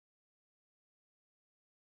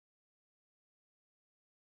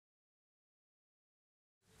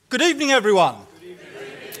Good evening, everyone. Good evening.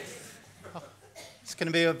 It's going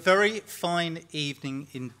to be a very fine evening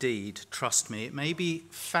indeed, trust me. It may be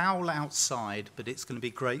foul outside, but it's going to be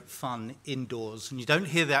great fun indoors. And you don't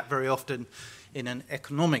hear that very often in an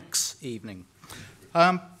economics evening.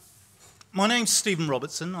 My name's Stephen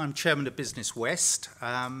Robertson. I'm chairman of Business West.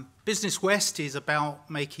 Business West is about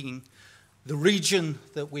making the region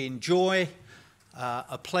that we enjoy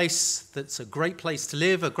a place that's a great place to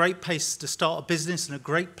live, a great place to start a business, and a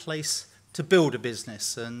great place to build a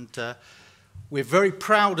business. And we're very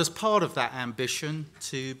proud as part of that ambition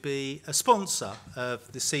to be a sponsor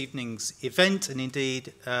of this evening's event and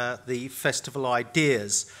indeed the Festival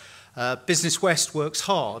Ideas. Business West works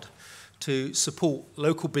hard to support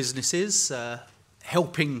local businesses,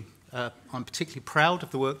 helping, I'm particularly proud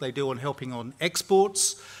of the work they do on helping on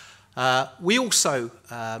exports. We also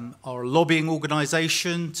are a lobbying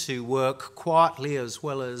organisation to work quietly as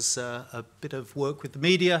well as a bit of work with the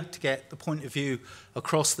media to get the point of view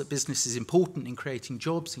across that business is important in creating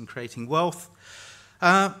jobs, in creating wealth,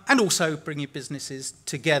 and also bringing businesses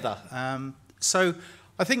together. So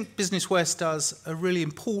I think Business West does a really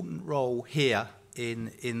important role here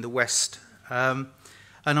in the West, and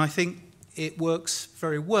I think it works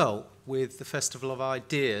very well with the Festival of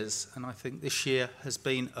Ideas, and I think this year has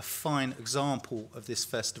been a fine example of this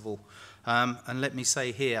festival. And let me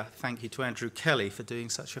say here, thank you to Andrew Kelly for doing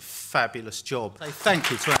such a fabulous job. Thank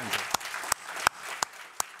you to Andrew.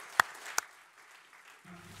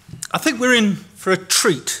 I think we're in for a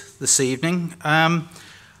treat this evening. I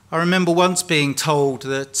remember once being told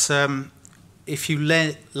that if you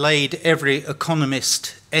laid every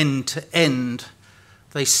economist end to end,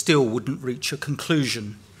 they still wouldn't reach a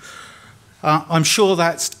conclusion. I'm sure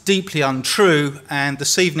that's deeply untrue, and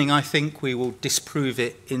this evening I think we will disprove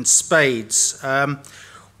it in spades.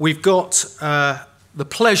 We've got the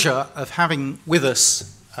pleasure of having with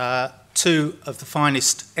us two of the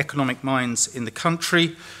finest economic minds in the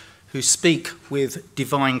country who speak with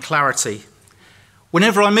divine clarity.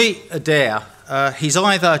 Whenever I meet Adair, he's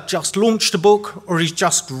either just launched a book or he's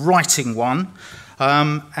just writing one.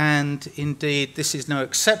 And indeed, this is no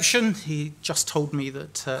exception. He just told me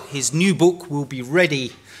that his new book will be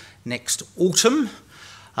ready next autumn.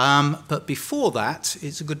 But before that,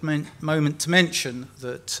 it's a good moment to mention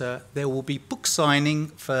that there will be book signing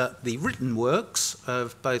for the written works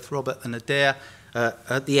of both Robert and Adair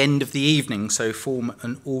at the end of the evening, so form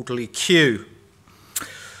an orderly queue.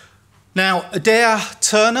 Now, Adair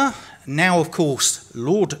Turner, now of course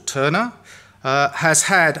Lord Turner, has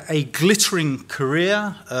had a glittering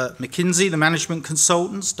career at McKinsey, the management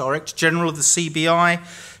consultants, Director General of the CBI,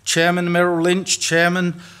 Chairman of Merrill Lynch,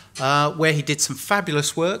 Chairman, where he did some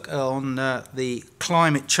fabulous work on the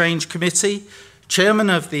Climate Change Committee,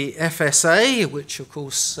 Chairman of the FSA, which of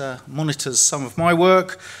course monitors some of my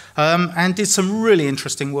work, and did some really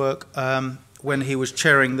interesting work when he was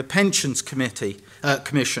chairing the Pensions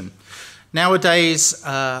Commission. Nowadays,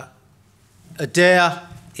 Adair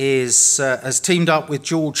has teamed up with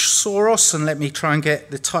George Soros, and let me try and get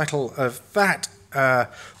the title of that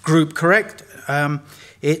group correct.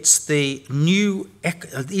 It's the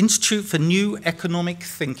Institute for New Economic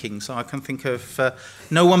Thinking, so I can think of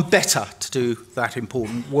no one better to do that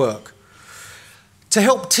important work. To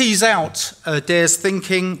help tease out Adair's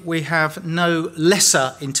thinking, we have no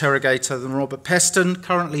lesser interrogator than Robert Peston,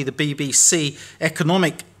 currently the BBC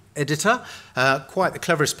economic editor, quite the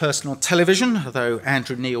cleverest person on television, although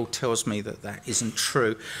Andrew Neil tells me that that isn't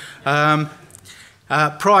true. Prior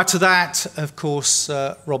to that, of course,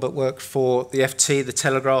 Robert worked for the FT, the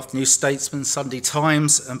Telegraph, New Statesman, Sunday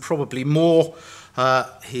Times, and probably more.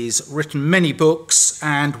 He's written many books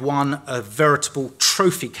and won a veritable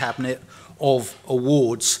trophy cabinet of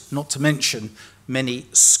awards, not to mention many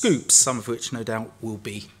scoops, some of which no doubt will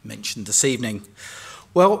be mentioned this evening.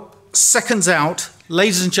 Well, seconds out,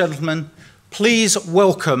 ladies and gentlemen, please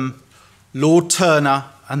welcome Lord Turner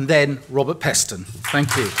and then Robert Peston.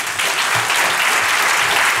 Thank you.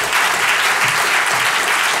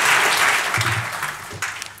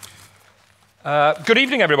 Good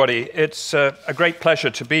evening, everybody. It's a great pleasure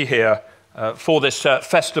to be here for this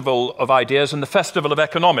Festival of Ideas and the Festival of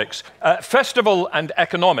Economics. Festival and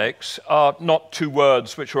economics are not two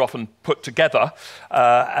words which are often put together.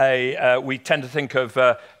 We tend to think of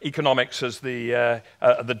economics as the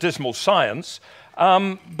dismal science.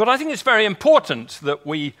 But I think it's very important that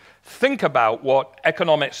we think about what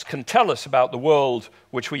economics can tell us about the world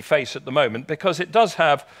which we face at the moment, because it does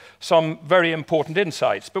have some very important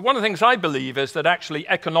insights. But one of the things I believe is that actually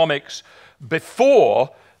economics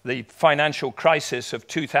before the financial crisis of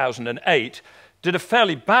 2008 did a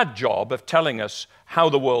fairly bad job of telling us how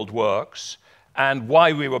the world works and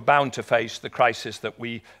why we were bound to face the crisis that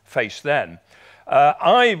we faced then.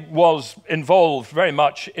 I was involved very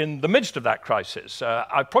much in the midst of that crisis.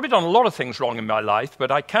 I've probably done a lot of things wrong in my life,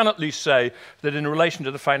 but I can at least say that in relation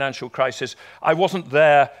to the financial crisis, I wasn't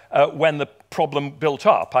there when the problem built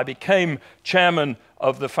up. I became chairman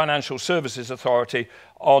of the Financial Services Authority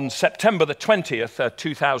on September the 20th,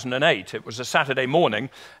 2008. It was a Saturday morning,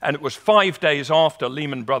 and it was 5 days after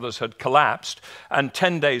Lehman Brothers had collapsed and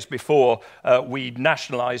 10 days before we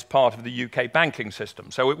nationalized part of the UK banking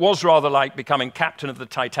system. So it was rather like becoming captain of the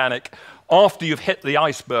Titanic after you've hit the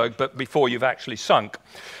iceberg, but before you've actually sunk.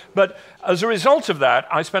 But as a result of that,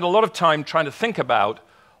 I spent a lot of time trying to think about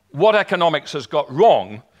what economics has got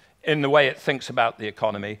wrong in the way it thinks about the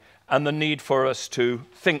economy, and the need for us to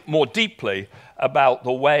think more deeply about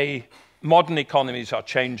the way modern economies are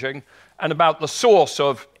changing and about the source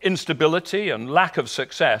of instability and lack of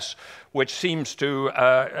success which seems to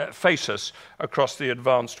face us across the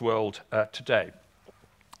advanced world today.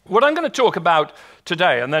 What I'm going to talk about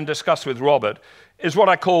today and then discuss with Robert is what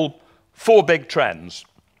I call 4 big trends.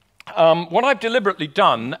 What I've deliberately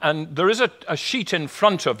done, and there is a sheet in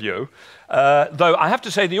front of you, though I have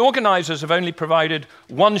to say the organizers have only provided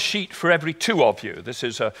 1 sheet for every 2 of you. This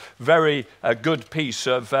is a very good piece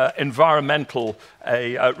of environmental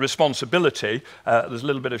responsibility. There's a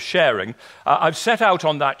little bit of sharing. I've set out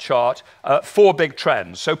on that chart 4 big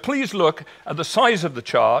trends. So please look at the size of the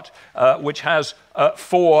chart, which has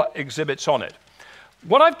 4 exhibits on it.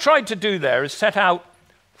 What I've tried to do there is set out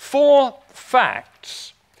 4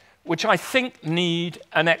 facts which I think need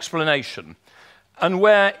an explanation, and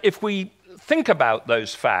where, if we think about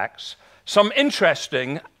those facts, some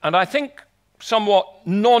interesting and I think somewhat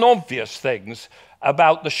non-obvious things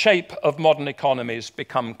about the shape of modern economies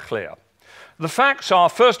become clear. The facts are,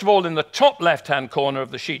 first of all, in the top left-hand corner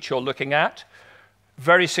of the sheet you're looking at,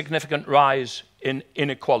 very significant rise in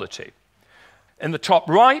inequality. In the top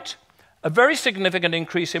right, a very significant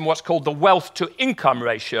increase in what's called the wealth-to-income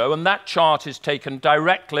ratio, and that chart is taken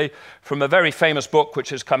directly from a very famous book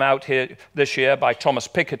which has come out here this year by Thomas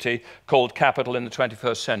Piketty called Capital in the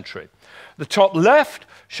 21st Century. The top left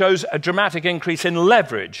shows a dramatic increase in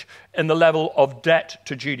leverage in the level of debt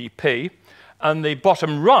to GDP, and the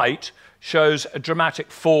bottom right shows a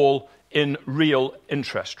dramatic fall in real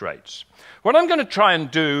interest rates. What I'm going to try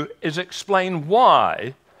and do is explain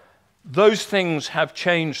why those things have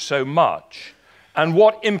changed so much and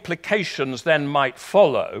what implications then might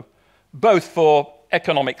follow, both for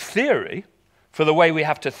economic theory, for the way we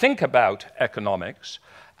have to think about economics,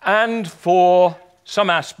 and for some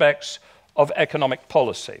aspects of economic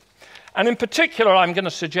policy. And in particular, I'm going to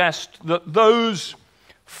suggest that those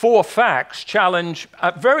 4 facts challenge,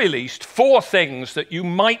 at very least, 4 things that you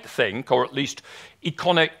might think, or at least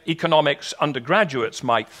economics undergraduates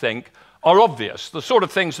might think, are obvious. The sort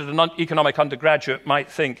of things that an economic undergraduate might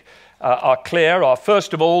think are clear are,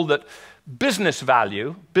 first of all, that business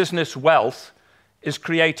value, business wealth, is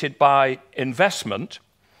created by investment,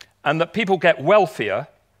 and that people get wealthier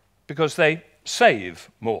because they save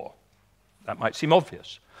more. That might seem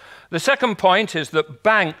obvious. The second point is that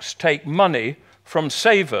banks take money from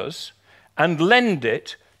savers and lend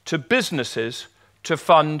it to businesses to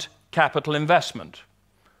fund capital investment.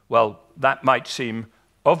 Well, that might seem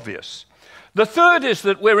obvious. The third is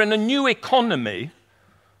that we're in a new economy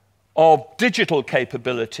of digital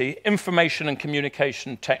capability, information and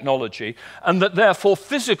communication technology, and that therefore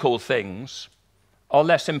physical things are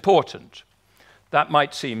less important. That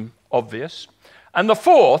might seem obvious. And the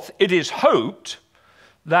fourth, it is hoped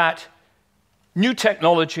that new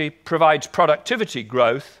technology provides productivity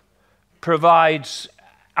growth, provides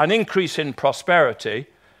an increase in prosperity,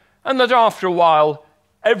 and that after a while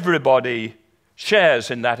everybody shares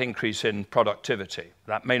in that increase in productivity.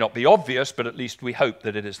 That may not be obvious, but at least we hope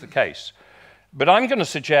that it is the case. But I'm going to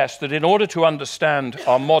suggest that in order to understand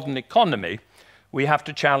our modern economy, we have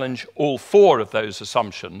to challenge all 4 of those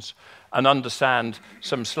assumptions and understand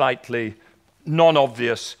some slightly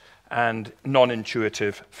non-obvious and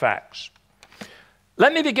non-intuitive facts.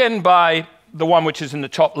 Let me begin by the one which is in the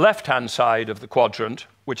top left-hand side of the quadrant,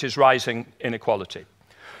 which is rising inequality.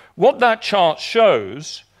 What that chart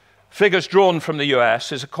shows, figures drawn from the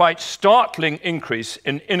US, is a quite startling increase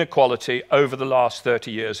in inequality over the last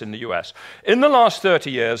 30 years in the US. In the last 30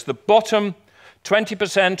 years, the bottom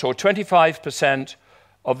 20% or 25%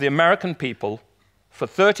 of the American people for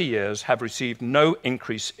 30 years have received no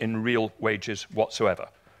increase in real wages whatsoever.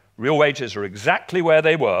 Real wages are exactly where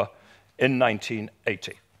they were in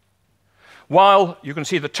 1980. While you can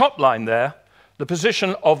see the top line there, the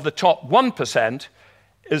position of the top 1%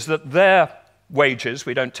 is that their wages,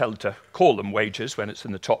 we don't tend to call them wages when it's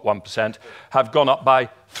in the top 1%, have gone up by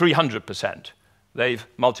 300%. They've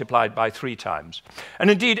multiplied by 3 times. And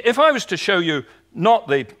indeed, if I was to show you not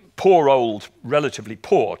the poor old, relatively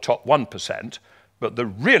poor top 1%, but the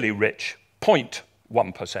really rich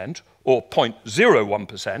 0.1%, or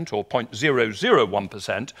 0.01%, or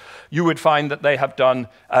 0.001%, you would find that they have done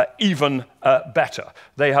even better.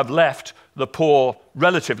 They have left the poor,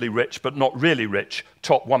 relatively rich, but not really rich,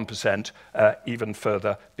 top 1% even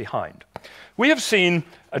further behind. We have seen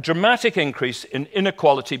a dramatic increase in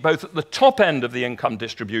inequality, both at the top end of the income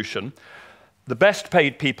distribution, the best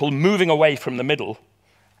paid people moving away from the middle,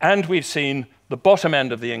 and we've seen the bottom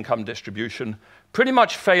end of the income distribution pretty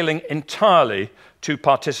much failing entirely to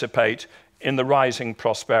participate in the rising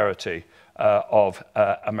prosperity of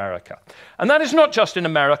America. And that is not just in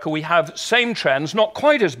America. We have same trends, not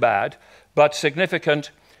quite as bad, but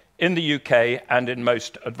significant in the UK and in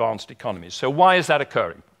most advanced economies. So why is that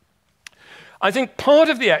occurring? I think part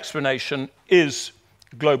of the explanation is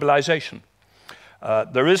globalization.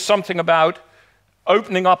 There is something about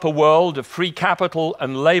opening up a world of free capital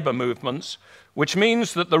and labor movements, which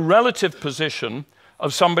means that the relative position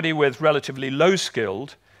of somebody with relatively low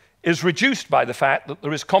skilled is reduced by the fact that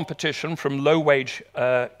there is competition from low-wage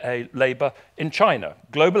labor in China.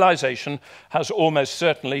 Globalization has almost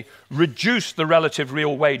certainly reduced the relative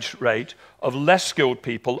real wage rate of less skilled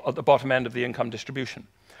people at the bottom end of the income distribution.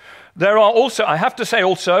 There are also, I have to say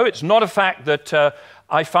also, it's not a fact that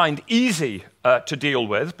I find easy to deal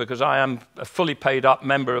with, because I am a fully paid up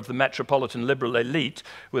member of the metropolitan liberal elite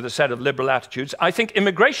with a set of liberal attitudes. I think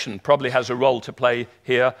immigration probably has a role to play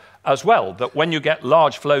here as well, that when you get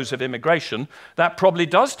large flows of immigration, that probably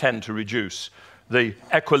does tend to reduce the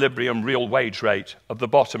equilibrium real wage rate of the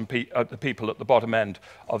people at the bottom end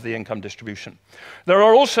of the income distribution. There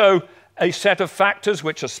are also a set of factors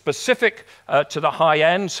which are specific to the high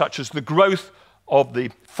end, such as the growth of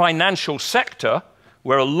the financial sector,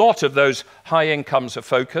 where a lot of those high incomes are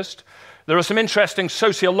focused. There are some interesting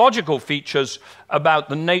sociological features about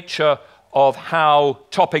the nature of how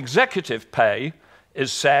top executive pay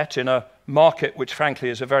is set in a market which, frankly,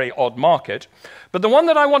 is a very odd market. But the one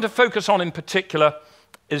that I want to focus on in particular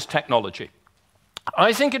is technology.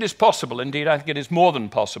 I think it is possible, indeed I think it is more than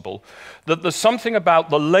possible, that there's something about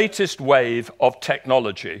the latest wave of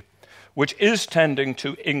technology which is tending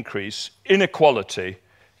to increase inequality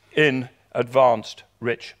in advanced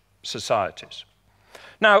rich societies.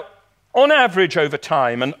 Now, on average over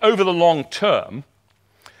time and over the long term,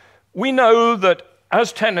 we know that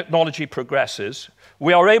as technology progresses,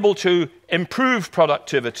 we are able to improve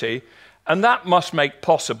productivity, and that must make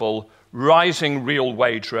possible rising real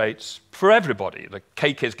wage rates for everybody. The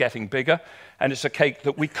cake is getting bigger, and it's a cake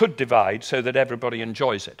that we could divide so that everybody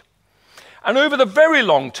enjoys it. And over the very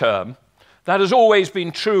long term, that has always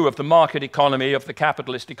been true of the market economy, of the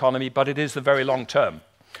capitalist economy, but it is the very long term.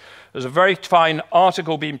 There's a very fine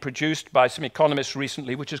article being produced by some economists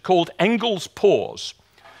recently, which is called Engels' Pause.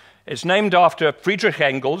 It's named after Friedrich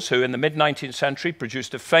Engels, who in the mid-19th century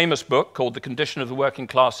produced a famous book called The Condition of the Working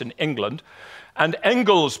Class in England. And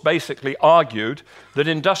Engels basically argued that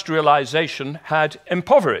industrialization had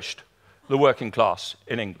impoverished the working class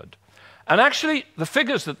in England. And actually, the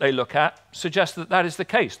figures that they look at suggest that that is the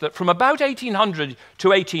case, that from about 1800 to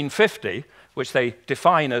 1850, which they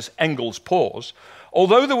define as Engels' Pause,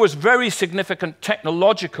 although there was very significant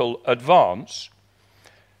technological advance,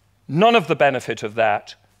 none of the benefit of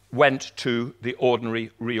that went to the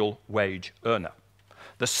ordinary real wage earner.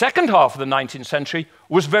 The second half of the 19th century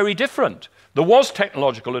was very different. There was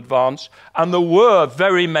technological advance, and there were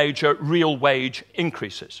very major real wage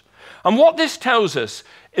increases. And what this tells us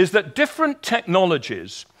is that different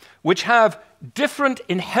technologies, which have different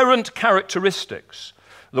inherent characteristics,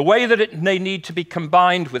 the way that they need to be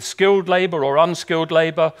combined with skilled labor or unskilled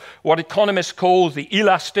labor, what economists call the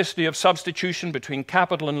elasticity of substitution between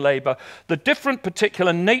capital and labor, the different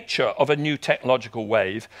particular nature of a new technological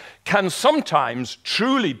wave can sometimes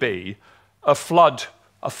truly be a flood,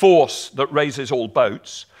 a force that raises all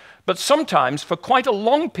boats, but sometimes for quite a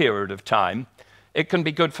long period of time, it can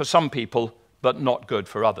be good for some people, but not good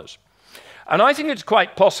for others. And I think it's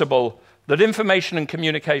quite possible that information and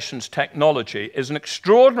communications technology is an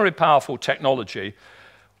extraordinarily powerful technology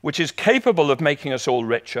which is capable of making us all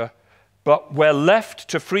richer, but where left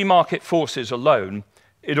to free market forces alone,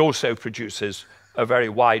 it also produces a very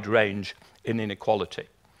wide range in inequality.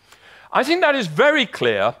 I think that is very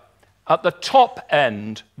clear at the top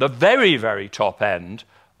end, the very, very top end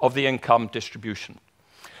of the income distribution.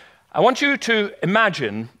 I want you to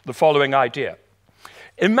imagine the following idea.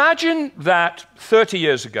 Imagine that 30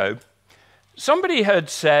 years ago, somebody had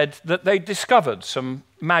said that they discovered some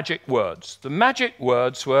magic words. The magic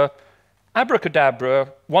words were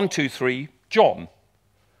abracadabra, 1, 2, 3, John.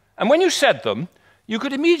 And when you said them, you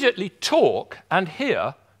could immediately talk and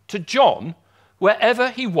hear to John wherever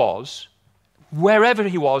he was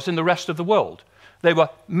in the rest of the world. They were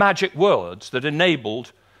magic words that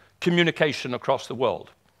enabled communication across the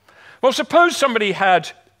world. Well, suppose somebody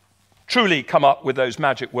had truly come up with those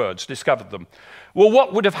magic words, discovered them. Well,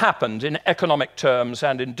 what would have happened in economic terms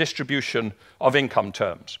and in distribution of income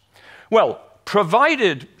terms? Well,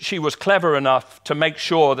 provided she was clever enough to make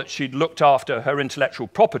sure that she'd looked after her intellectual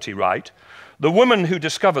property right, the woman who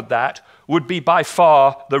discovered that would be by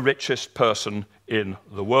far the richest person in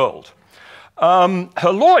the world.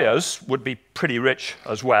 Her lawyers would be pretty rich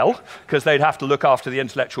as well, because they'd have to look after the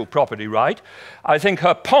intellectual property right. I think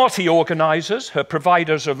her party organizers, her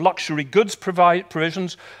providers of luxury goods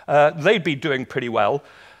provisions, they'd be doing pretty well.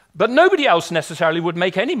 But nobody else necessarily would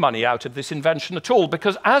make any money out of this invention at all,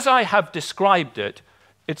 because as I have described it,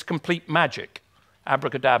 it's complete magic.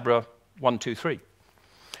 Abracadabra, 1, 2, 3.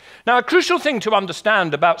 Now, a crucial thing to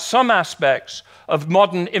understand about some aspects of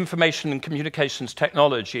modern information and communications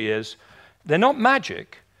technology is they're not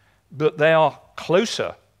magic, but they are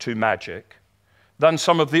closer to magic than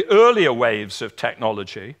some of the earlier waves of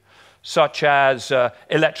technology, such as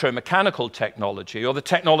electromechanical technology or the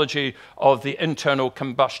technology of the internal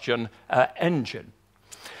combustion engine.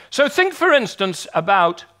 So think, for instance,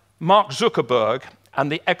 about Mark Zuckerberg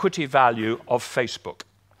and the equity value of Facebook.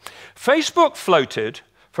 Facebook floated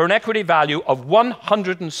for an equity value of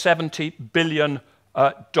 $170 billion,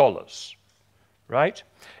 right?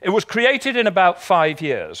 It was created in about 5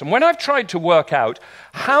 years. And when I've tried to work out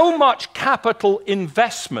how much capital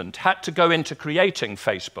investment had to go into creating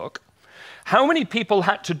Facebook, how many people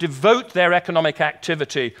had to devote their economic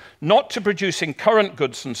activity not to producing current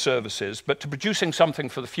goods and services, but to producing something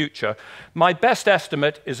for the future, my best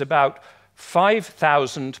estimate is about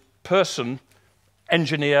 5,000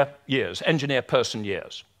 engineer person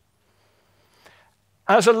years.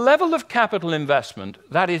 As a level of capital investment,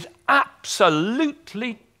 that is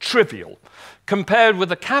absolutely trivial compared with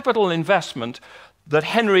the capital investment that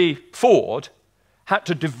Henry Ford had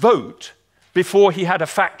to devote before he had a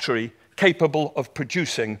factory capable of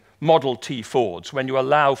producing Model T Fords, when you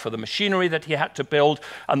allow for the machinery that he had to build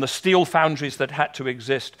and the steel foundries that had to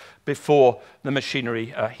exist before the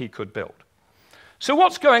machinery he could build. So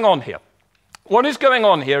what's going on here? What is going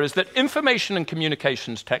on here is that information and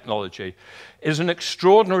communications technology is an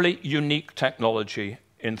extraordinarily unique technology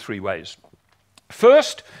in 3 ways.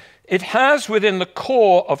 First, it has within the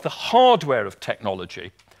core of the hardware of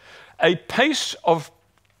technology a pace of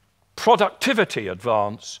productivity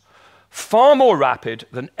advance far more rapid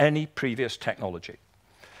than any previous technology.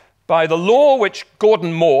 By the law which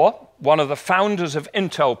Gordon Moore, one of the founders of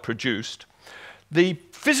Intel, produced, the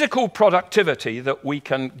physical productivity that we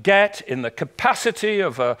can get in the capacity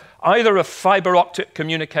of either a fiber optic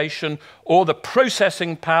communication or the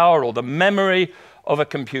processing power or the memory of a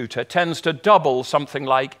computer tends to double something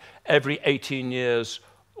like every 18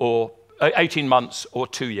 months or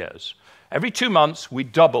 2 years. Every 2 months, we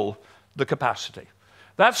double the capacity.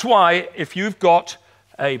 That's why if you've got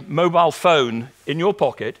a mobile phone in your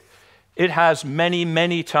pocket, it has many,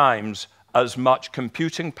 many times as much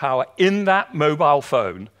computing power in that mobile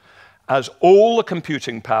phone as all the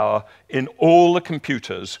computing power in all the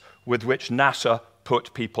computers with which NASA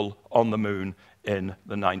put people on the moon in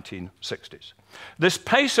the 1960s. This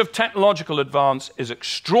pace of technological advance is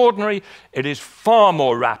extraordinary. It is far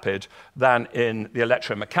more rapid than in the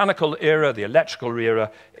electromechanical era, the electrical era,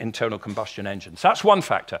 internal combustion engines. That's one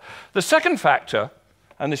factor. The second factor,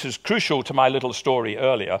 and this is crucial to my little story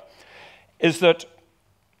earlier, is that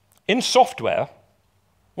in software,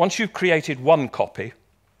 once you've created one copy,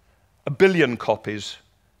 1 billion copies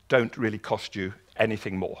don't really cost you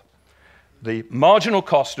anything more. The marginal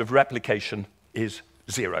cost of replication is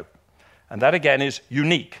 0. And that, again, is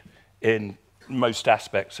unique in most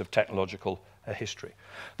aspects of technological history.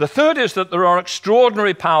 The third is that there are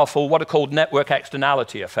extraordinarily powerful, what are called network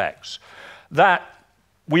externality effects, that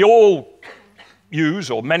we all use,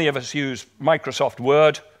 or many of us use, Microsoft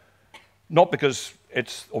Word, not because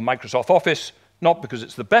it's, or Microsoft Office, not because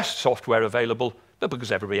it's the best software available, but because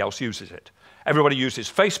everybody else uses it. Everybody uses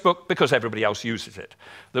Facebook because everybody else uses it.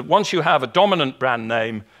 That once you have a dominant brand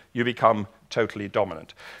name, you become totally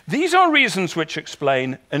dominant. These are reasons which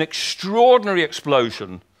explain an extraordinary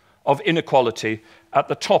explosion of inequality at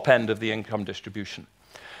the top end of the income distribution.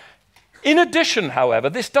 In addition, however,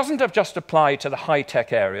 this doesn't just apply to the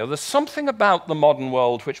high-tech area. There's something about the modern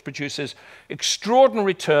world which produces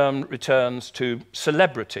extraordinary returns to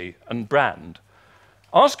celebrity and brand.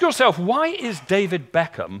 Ask yourself, why is David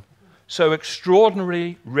Beckham so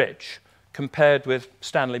extraordinarily rich compared with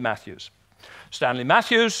Stanley Matthews? Stanley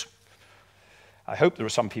Matthews, I hope there are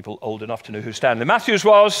some people old enough to know who Stanley Matthews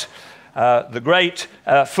was, the great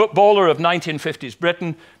footballer of 1950s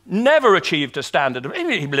Britain, never achieved a standard.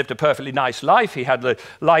 He lived a perfectly nice life. He had the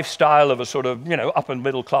lifestyle of a sort of, upper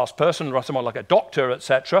middle class person, or someone like a doctor,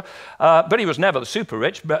 etc. But he was never the super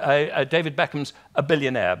rich. But David Beckham's a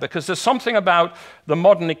billionaire, because there's something about the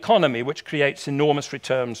modern economy which creates enormous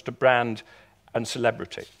returns to brand and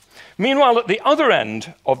celebrity. Meanwhile, at the other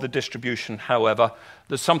end of the distribution, however,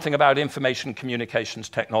 there's something about information communications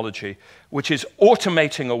technology, which is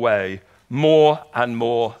automating away more and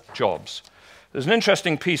more jobs. There's an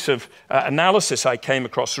interesting piece of analysis I came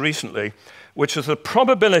across recently, which is the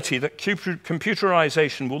probability that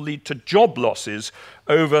computerization will lead to job losses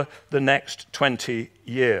over the next 20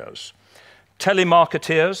 years.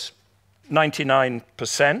 Telemarketeers,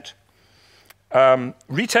 99%.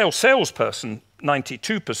 Retail salesperson,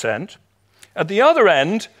 92%. At the other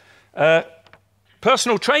end,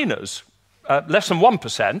 personal trainers, less than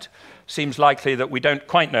 1%. Seems likely that we don't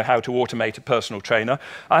quite know how to automate a personal trainer.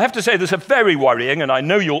 I have to say there's a very worrying, and I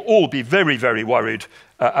know you'll all be very, very worried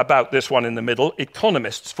about this one in the middle,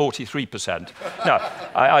 economists, 43%. Now,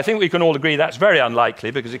 I think we can all agree that's very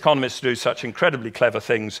unlikely, because economists do such incredibly clever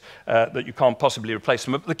things that you can't possibly replace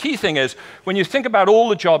them. But the key thing is, when you think about all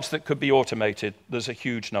the jobs that could be automated, there's a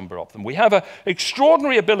huge number of them. We have an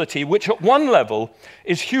extraordinary ability, which at one level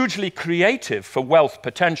is hugely creative for wealth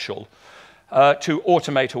potential, to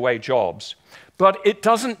automate away jobs. But it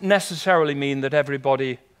doesn't necessarily mean that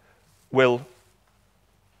everybody will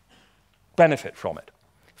benefit from it.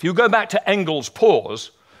 If you go back to Engels'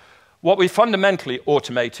 pause, what we fundamentally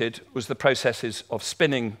automated was the processes of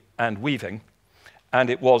spinning and weaving, and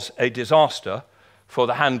it was a disaster for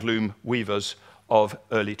the handloom weavers of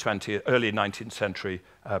early 19th century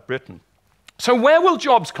Britain. So where will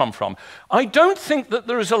jobs come from? I don't think that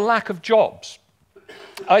there is a lack of jobs.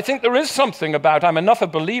 I think there is something about, I'm enough a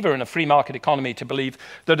believer in a free market economy to believe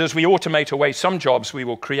that as we automate away some jobs, we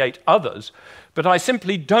will create others. But I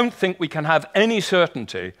simply don't think we can have any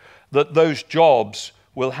certainty that those jobs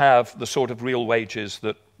will have the sort of real wages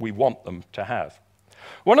that we want them to have.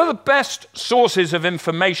 One of the best sources of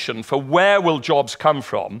information for where will jobs come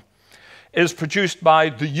from is produced by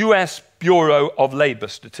the US Bureau of Labor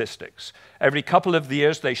Statistics. Every couple of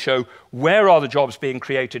years, they show where are the jobs being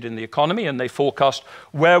created in the economy, and they forecast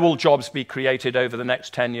where will jobs be created over the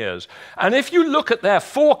next 10 years. And if you look at their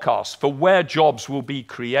forecasts for where jobs will be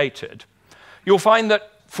created, you'll find that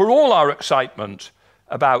for all our excitement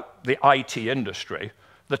about the IT industry,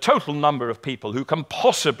 the total number of people who can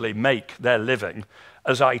possibly make their living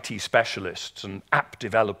as IT specialists and app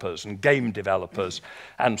developers and game developers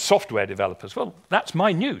and software developers, well, that's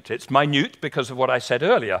minute. It's minute because of what I said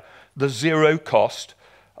earlier, the zero cost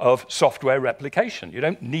of software replication. You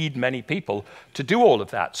don't need many people to do all of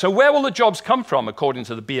that. So where will the jobs come from, according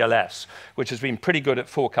to the BLS, which has been pretty good at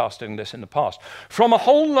forecasting this in the past? From a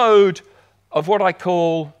whole load of what I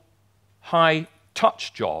call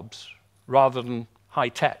high-touch jobs rather than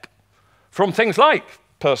high-tech. From things like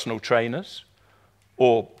personal trainers,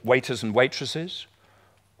 or waiters and waitresses,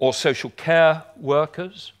 or social care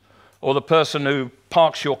workers, or the person who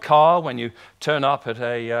parks your car when you turn up at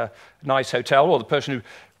a nice hotel, or the person who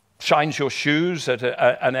shines your shoes at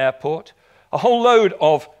an airport. A whole load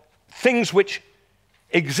of things which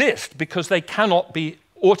exist because they cannot be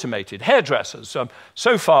automated. Hairdressers.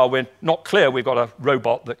 So far, we're not clear we've got a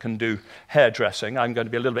robot that can do hairdressing. I'm going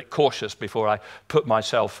to be a little bit cautious before I put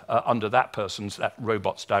myself under that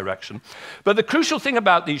robot's direction. But the crucial thing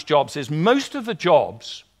about these jobs is most of the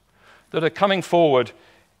jobs that are coming forward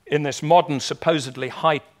in this modern, supposedly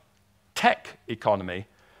high-tech economy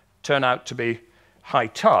turn out to be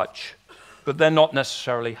high-touch, but they're not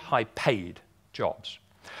necessarily high-paid jobs.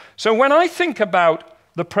 So when I think about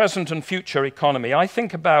the present and future economy, I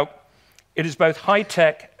think about it is both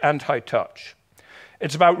high-tech and high-touch.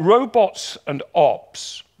 It's about robots and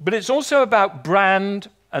ops, but it's also about brand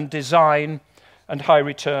and design and high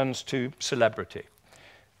returns to celebrity.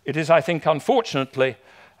 It is, I think, unfortunately,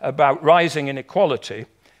 about rising inequality,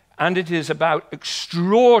 and it is about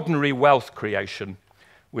extraordinary wealth creation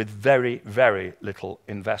with very, very little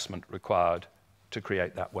investment required to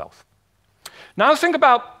create that wealth. Now think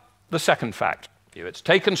about the second fact. It's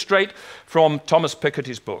taken straight from Thomas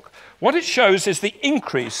Piketty's book. What it shows is the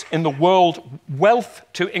increase in the world wealth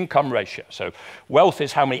to income ratio. So wealth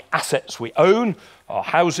is how many assets we own, our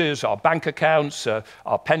houses, our bank accounts,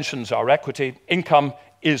 our pensions, our equity. Income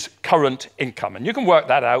is current income. And you can work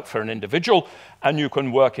that out for an individual, and you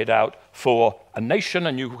can work it out for a nation,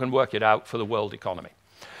 and you can work it out for the world economy.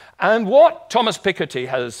 And what Thomas Piketty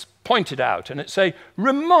has pointed out, and it's a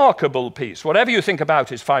remarkable piece, whatever you think about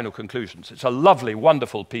his final conclusions, it's a lovely,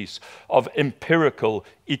 wonderful piece of empirical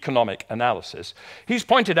economic analysis. He's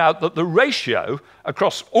pointed out that the ratio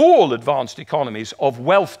across all advanced economies of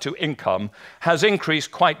wealth to income has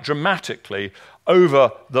increased quite dramatically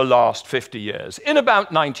over the last 50 years. In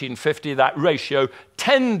about 1950, that ratio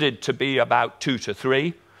tended to be about 2 to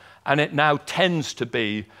 3, and it now tends to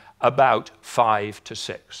be about 5 to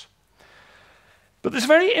 6. But there's a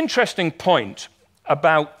very interesting point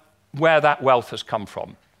about where that wealth has come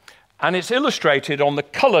from. And it's illustrated on the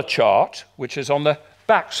color chart, which is on the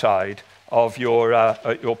backside of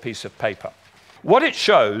your piece of paper. What it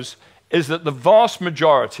shows is that the vast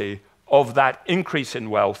majority of that increase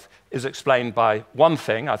in wealth is explained by one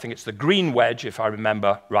thing. I think it's the green wedge, if I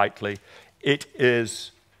remember rightly. It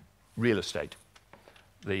is real estate,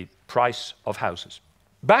 the price of houses.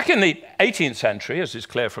 Back in the 18th century, as is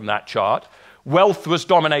clear from that chart, wealth was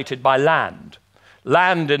dominated by land.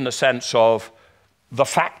 Land in the sense of the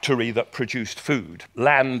factory that produced food.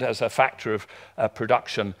 Land as a factor of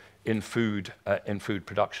production in food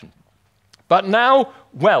production. But now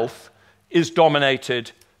wealth is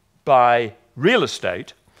dominated by real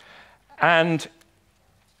estate, and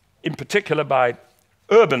in particular by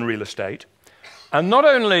urban real estate. And not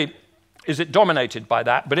only is it dominated by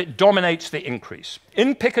that, but it dominates the increase.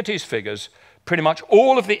 In Piketty's figures, pretty much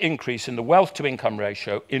all of the increase in the wealth to income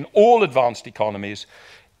ratio in all advanced economies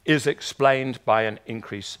is explained by an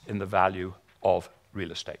increase in the value of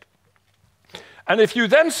real estate. And if you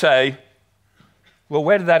then say, well,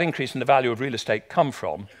 where did that increase in the value of real estate come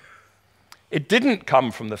from? It didn't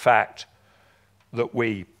come from the fact that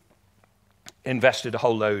we invested a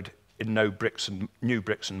whole load in new bricks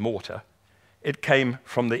and mortar. It came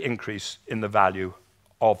from the increase in the value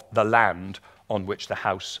of the land on which the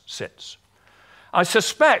house sits. I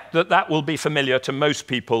suspect that that will be familiar to most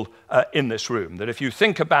people in this room, that if you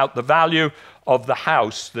think about the value of the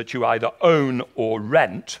house that you either own or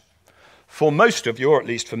rent, for most of you, or at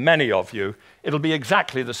least for many of you, it'll be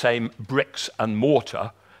exactly the same bricks and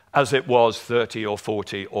mortar as it was 30 or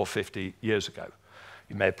 40 or 50 years ago.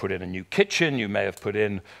 You may have put in a new kitchen, you may have put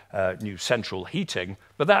in new central heating,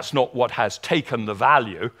 but that's not what has taken the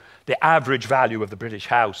value, the average value of the British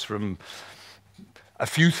house from a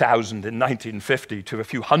few thousand in 1950 to a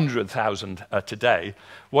few hundred thousand today.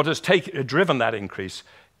 What has driven that increase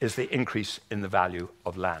is the increase in the value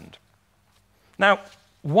of land. Now,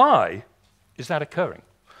 why is that occurring?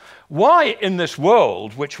 Why in this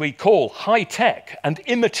world, which we call high-tech and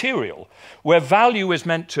immaterial, where value is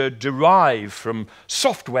meant to derive from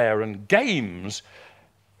software and games,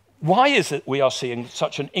 why is it we are seeing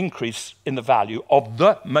such an increase in the value of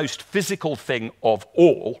the most physical thing of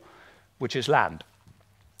all, which is land?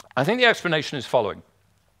 I think the explanation is following.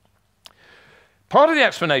 Part of the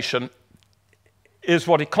explanation is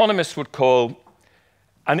what economists would call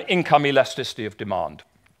an income elasticity of demand.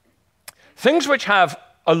 Things which have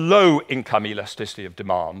a low income elasticity of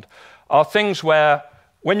demand are things where,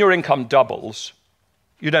 when your income doubles,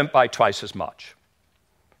 you don't buy twice as much.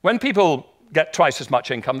 When people get twice as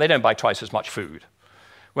much income, they don't buy twice as much food.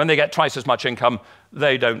 When they get twice as much income,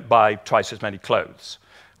 they don't buy twice as many clothes.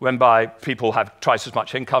 When people have twice as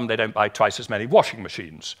much income, they don't buy twice as many washing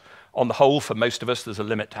machines. On the whole, for most of us, there's a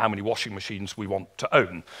limit to how many washing machines we want to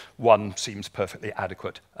own. One seems perfectly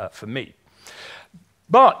adequate for me.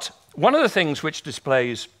 But one of the things which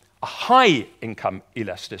displays a high income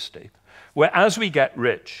elasticity, where as we get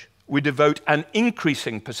rich, we devote an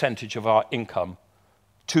increasing percentage of our income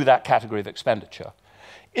to that category of expenditure,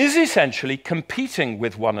 is essentially competing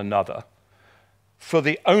with one another for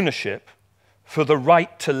the ownership, for the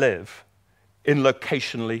right to live in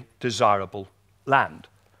locationally desirable land.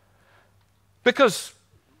 Because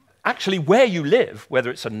actually where you live, whether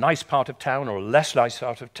it's a nice part of town or a less nice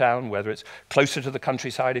part of town, whether it's closer to the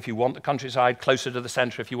countryside if you want the countryside, closer to the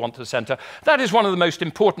centre if you want the centre, that is one of the most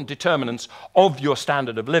important determinants of your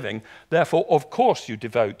standard of living. Therefore, of course, you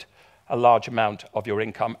devote a large amount of your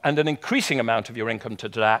income and an increasing amount of your income to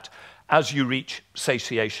that as you reach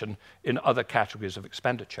satiation in other categories of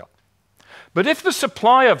expenditure. But if the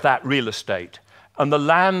supply of that real estate and the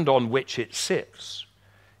land on which it sits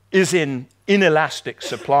is in inelastic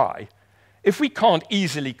supply, if we can't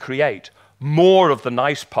easily create more of the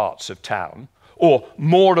nice parts of town or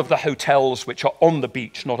more of the hotels which are on the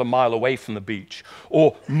beach, not a mile away from the beach,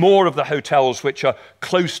 or more of the hotels which are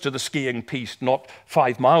close to the skiing piste, not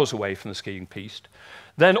 5 miles away from the skiing piste,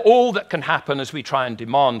 then all that can happen as we try and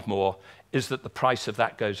demand more is that the price of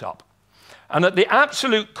that goes up. And at the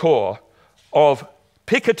absolute core of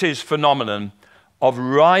Piketty's phenomenon of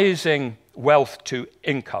rising wealth to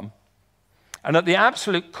income, and at the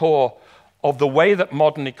absolute core of the way that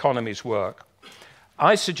modern economies work,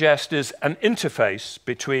 I suggest is an interface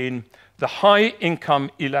between the high income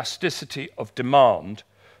elasticity of demand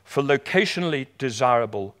for locationally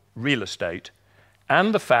desirable real estate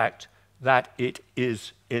and the fact that it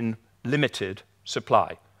is in limited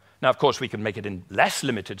supply. Now, of course, we can make it in less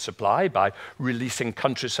limited supply by releasing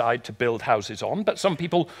countryside to build houses on, but some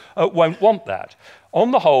people won't want that. On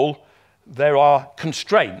the whole, there are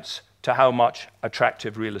constraints to how much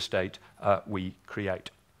attractive real estate we create.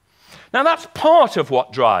 Now, that's part of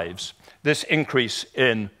what drives this increase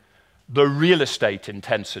in the real estate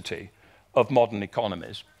intensity of modern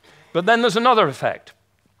economies. But then there's another effect,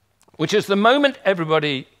 which is the moment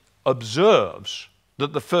everybody observes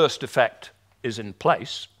that the first effect is in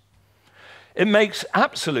place, it makes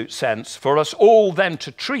absolute sense for us all then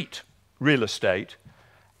to treat real estate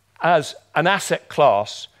as an asset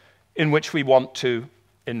class in which we want to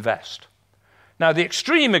invest. Now, the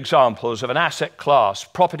extreme examples of an asset class,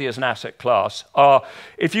 property as an asset class, are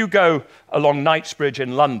if you go along Knightsbridge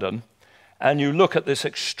in London and you look at this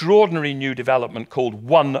extraordinary new development called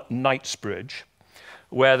One Knightsbridge,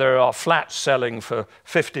 where there are flats selling for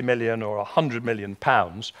 50 million or 100 million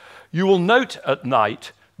pounds, you will note at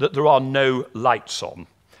night that there are no lights on,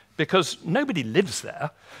 because nobody lives there,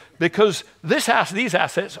 because these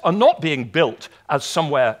assets are not being built as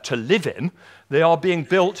somewhere to live in, they are being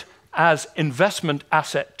built as investment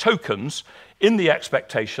asset tokens in the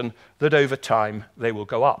expectation that over time they will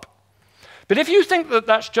go up. But if you think that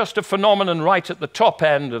that's just a phenomenon right at the top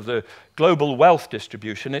end of the global wealth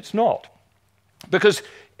distribution, it's not. Because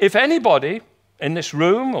if anybody in this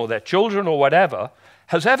room or their children or whatever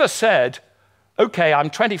has ever said, okay, I'm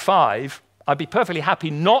 25, I'd be perfectly happy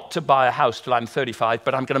not to buy a house till I'm 35,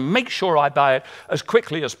 but I'm going to make sure I buy it as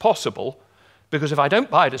quickly as possible, because if I don't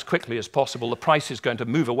buy it as quickly as possible, the price is going to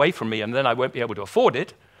move away from me and then I won't be able to afford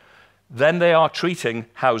it, then they are treating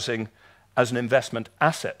housing as an investment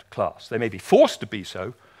asset class. They may be forced to be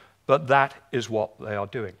so, but that is what they are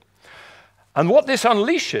doing. And what this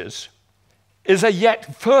unleashes is a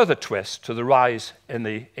yet further twist to the rise in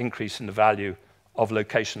the increase in the value of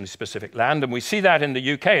locationally specific land. And we see that in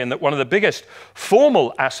the UK, and that one of the biggest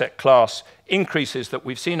formal asset class increases that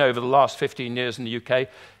we've seen over the last 15 years in the UK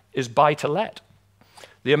is buy-to-let.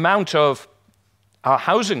 The amount of our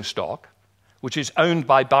housing stock, which is owned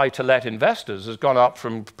by buy-to-let investors, has gone up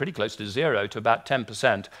from pretty close to zero to about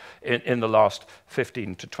 10% in the last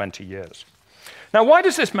 15 to 20 years. Now, why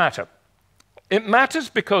does this matter? It matters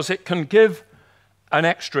because it can give an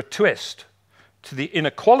extra twist to the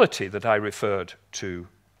inequality that I referred to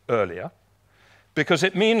earlier, because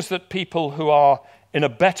it means that people who are in a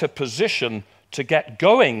better position to get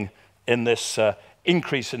going in this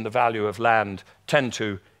increase in the value of land tend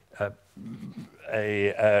to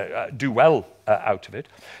do well out of it.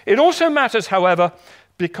 It also matters, however,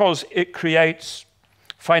 because it creates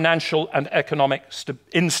financial and economic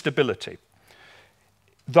instability.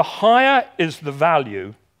 The higher is the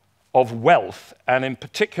value of wealth, and in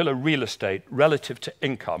particular real estate, relative to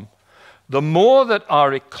income, the more that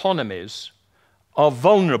our economies are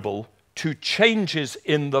vulnerable to changes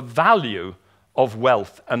in the value of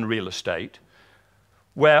wealth and real estate,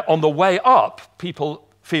 where on the way up, people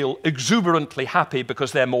feel exuberantly happy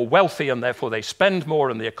because they're more wealthy and therefore they spend more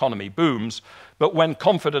and the economy booms. But when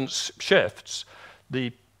confidence shifts,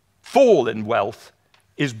 the fall in wealth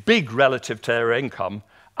is big relative to their income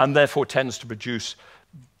and therefore tends to produce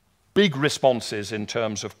big responses in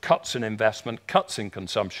terms of cuts in investment, cuts in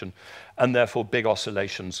consumption, and therefore big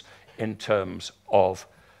oscillations in terms of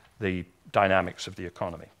the dynamics of the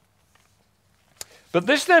economy. But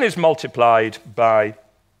this then is multiplied by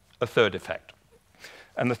a third effect.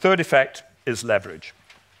 And the third effect is leverage.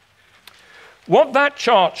 What that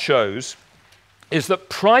chart shows is that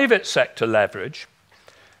private sector leverage,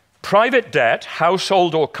 private debt,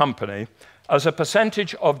 household or company, as a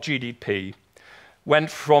percentage of GDP,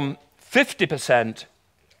 went from 50%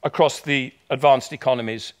 across the advanced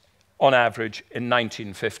economies on average in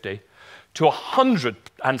 1950 to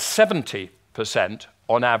 170%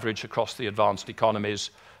 on average across the advanced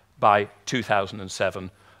economies by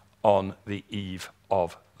 2007 on the eve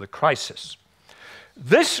of the crisis.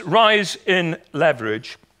 This rise in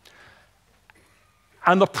leverage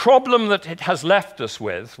And the problem that it has left us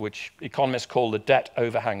with, which economists call the debt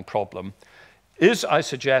overhang problem, is, I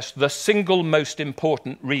suggest, the single most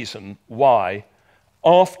important reason why,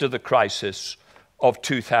 after the crisis of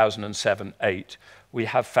 2007-8, we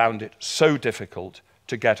have found it so difficult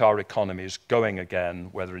to get our economies going again,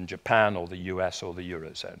 whether in Japan or the US or the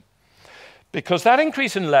Eurozone. Because that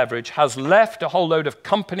increase in leverage has left a whole load of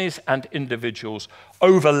companies and individuals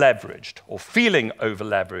over-leveraged or feeling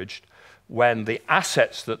over-leveraged when the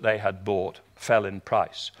assets that they had bought fell in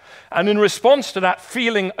price. And in response to that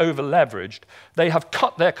feeling over-leveraged, they have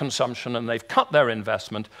cut their consumption and they've cut their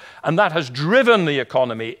investment, and that has driven the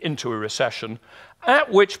economy into a recession,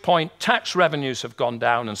 at which point tax revenues have gone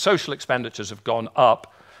down and social expenditures have gone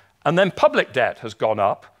up, and then public debt has gone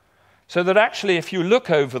up, so that actually if you look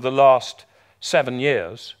over the last 7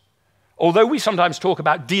 years, although we sometimes talk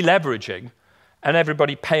about deleveraging and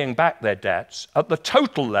everybody paying back their debts, at the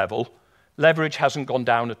total level, leverage hasn't gone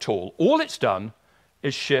down at all. All it's done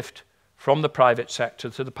is shift from the private sector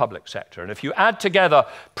to the public sector. And if you add together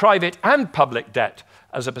private and public debt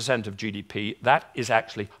as a percent of GDP, that is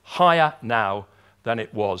actually higher now than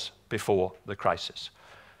it was before the crisis.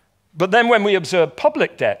 But then when we observe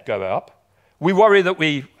public debt go up, we worry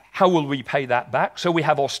that how will we pay that back? So we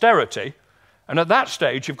have austerity. And at that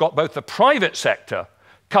stage, you've got both the private sector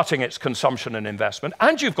cutting its consumption and investment,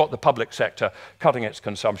 and you've got the public sector cutting its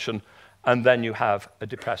consumption, and then you have a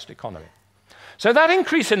depressed economy. So that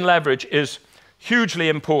increase in leverage is hugely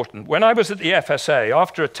important. When I was at the FSA,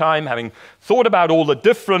 after a time having thought about all the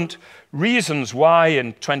different reasons why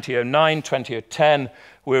in 2009, 2010,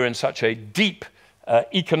 we were in such a deep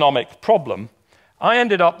economic problem, I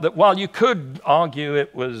ended up that while you could argue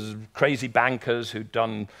it was crazy bankers who'd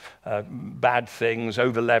done bad things,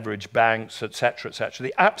 over-leveraged banks, etc.,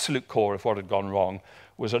 the absolute core of what had gone wrong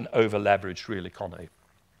was an over-leveraged real economy.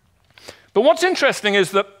 But what's interesting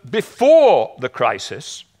is that before the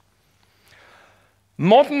crisis,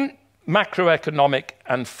 modern macroeconomic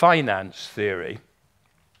and finance theory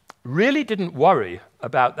really didn't worry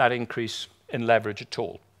about that increase in leverage at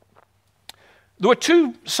all. There were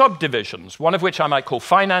two subdivisions, one of which I might call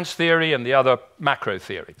finance theory and the other macro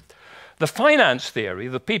theory. The finance theory,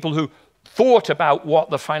 the people who thought about what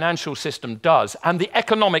the financial system does, and the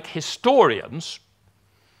economic historians,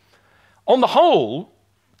 on the whole,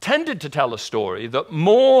 tended to tell a story that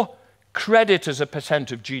more credit as a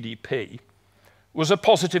percent of GDP was a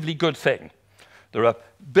positively good thing. There are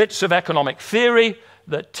bits of economic theory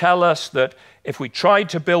that tell us that if we tried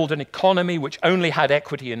to build an economy which only had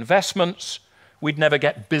equity investments, we'd never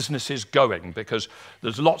get businesses going because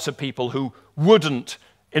there's lots of people who wouldn't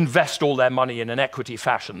invest all their money in an equity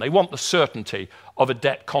fashion. They want the certainty of a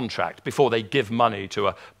debt contract before they give money to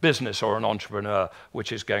a business or an entrepreneur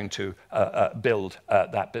which is going to build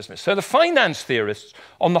that business. So the finance theorists,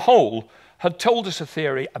 on the whole, had told us a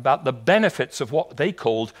theory about the benefits of what they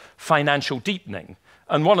called financial deepening.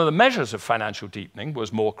 And one of the measures of financial deepening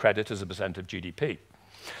was more credit as a percent of GDP.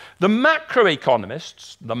 The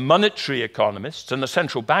macroeconomists, the monetary economists, and the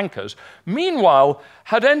central bankers, meanwhile,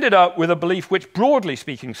 had ended up with a belief which, broadly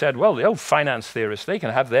speaking, said, well, the old finance theorists, they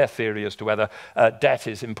can have their theory as to whether debt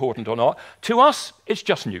is important or not. To us, it's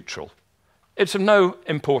just neutral. It's of no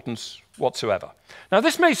importance whatsoever. Now,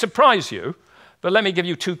 this may surprise you, but let me give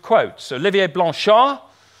you two quotes. Olivier Blanchard,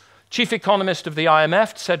 chief economist of the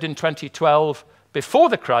IMF, said in 2012, before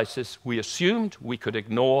the crisis, we assumed we could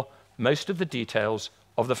ignore most of the details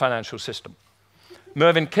of the financial system.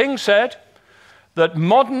 Mervyn King said that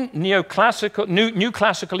modern new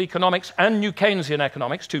classical economics and new Keynesian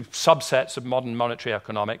economics, two subsets of modern monetary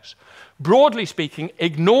economics, broadly speaking,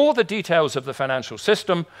 ignore the details of the financial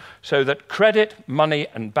system so that credit, money,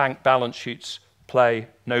 and bank balance sheets play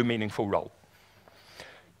no meaningful role.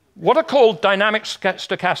 What are called dynamic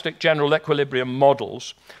stochastic general equilibrium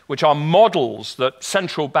models, which are models that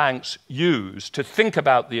central banks use to think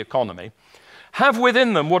about the economy, have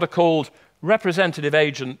within them what are called representative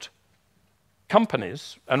agent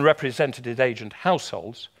companies and representative agent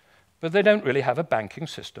households, but they don't really have a banking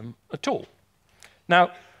system at all.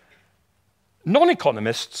 Now,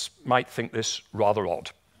 non-economists might think this rather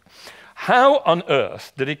odd. How on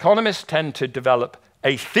earth did economists tend to develop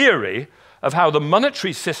a theory of how the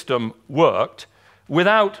monetary system worked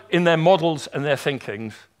without, in their models and their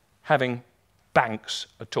thinkings, having banks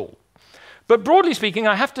at all? But broadly speaking,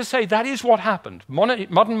 I have to say that is what happened.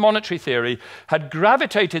 Modern monetary theory had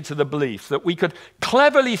gravitated to the belief that we could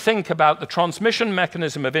cleverly think about the transmission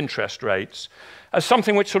mechanism of interest rates as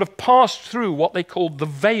something which sort of passed through what they called the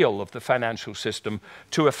veil of the financial system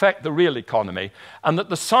to affect the real economy, and that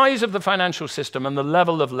the size of the financial system and the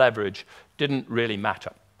level of leverage didn't really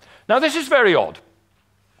matter. Now, this is very odd.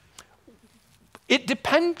 It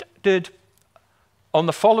depended on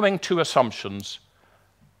the following two assumptions,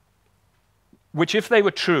 which, if they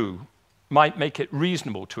were true, might make it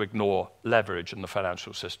reasonable to ignore leverage in the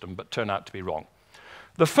financial system, but turn out to be wrong.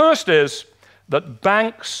 The first is that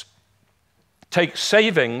banks take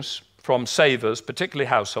savings from savers, particularly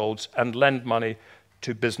households, and lend money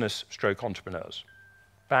to business/stroke entrepreneurs.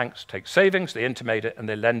 Banks take savings, they intimate it, and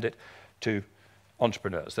they lend it to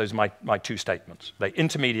entrepreneurs. Those are my two statements. They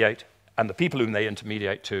intermediate, and the people whom they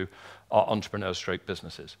intermediate to are entrepreneurs/stroke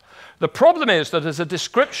businesses. The problem is that as a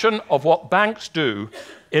description of what banks do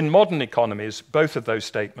in modern economies, both of those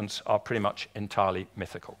statements are pretty much entirely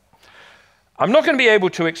mythical. I'm not going to be able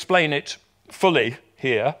to explain it fully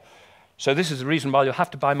here, so this is the reason why you'll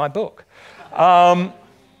have to buy my book.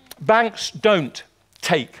 Banks don't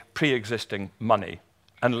take pre-existing money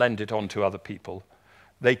and lend it on to other people.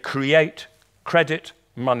 They create credit,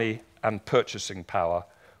 money, and purchasing power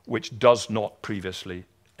which does not previously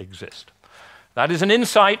exist. That is an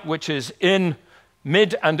insight which is in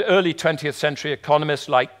mid and early 20th century economists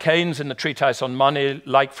like Keynes in the Treatise on Money,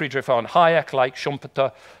 like Friedrich von Hayek, like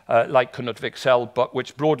Schumpeter, like Knut Wicksell, but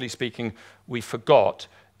which, broadly speaking, we forgot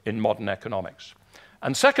in modern economics.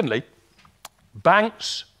 And secondly,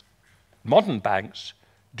 banks, modern banks,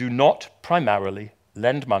 do not primarily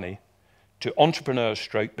lend money to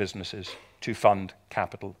entrepreneurs/stroke businesses to fund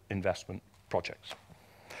capital investment projects.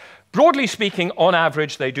 Broadly speaking, on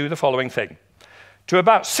average, they do the following thing. To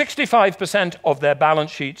about 65% of their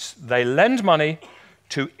balance sheets, they lend money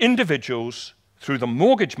to individuals through the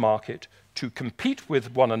mortgage market to compete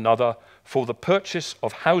with one another for the purchase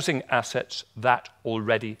of housing assets that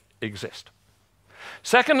already exist.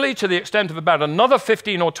 Secondly, to the extent of about another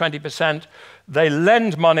 15 or 20%, they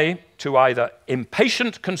lend money to either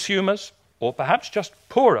impatient consumers or perhaps just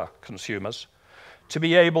poorer consumers to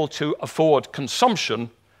be able to afford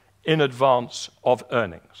consumption in advance of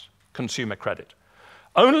earnings, consumer credit.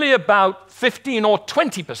 Only about 15 or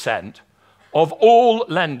 20% of all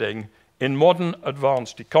lending in modern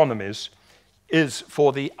advanced economies is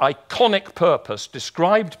for the iconic purpose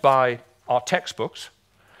described by our textbooks,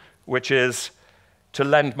 which is to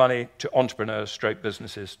lend money to entrepreneurs/stroke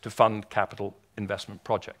businesses to fund capital investment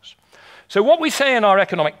projects. So what we say in our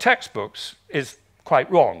economic textbooks is quite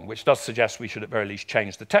wrong, which does suggest we should at very least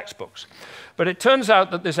change the textbooks. But it turns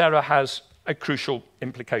out that this error has a crucial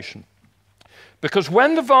implication. Because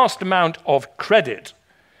when the vast amount of credit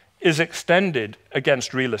is extended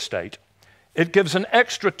against real estate, it gives an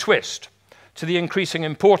extra twist to the increasing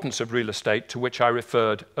importance of real estate to which I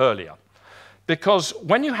referred earlier. Because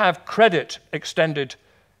when you have credit extended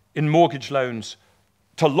in mortgage loans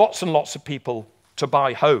to lots and lots of people to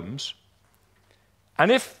buy homes,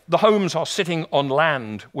 and if the homes are sitting on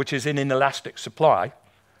land which is in inelastic supply,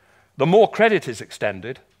 the more credit is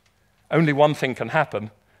extended, only one thing can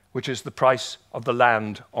happen, which is the price of the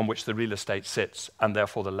land on which the real estate sits, and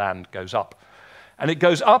therefore the land goes up. And it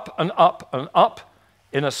goes up and up and up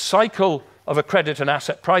in a cycle of a credit and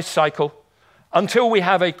asset price cycle until we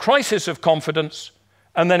have a crisis of confidence,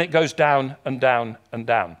 and then it goes down and down and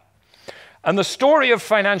down. And the story of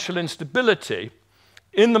financial instability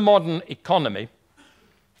in the modern economy,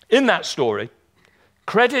 in that story,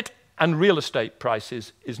 credit and real estate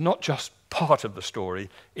prices is not just part of the story,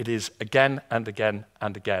 it is again and again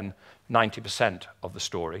and again 90% of the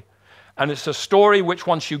story. And it's a story which,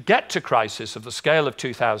 once you get to crisis of the scale of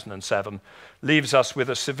 2007, leaves us with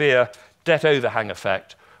a severe debt overhang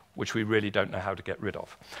effect, which we really don't know how to get rid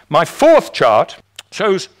of. My fourth chart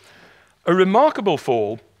shows a remarkable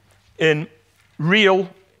fall in real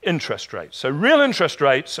interest rates. So real interest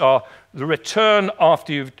rates are the return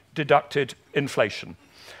after you've deducted inflation.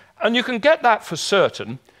 And you can get that for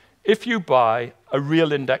certain if you buy a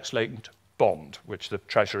real index-linked bond, which the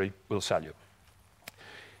Treasury will sell you.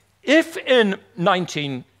 If in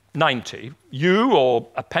 1990 you or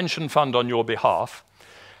a pension fund on your behalf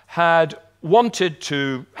had wanted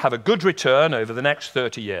to have a good return over the next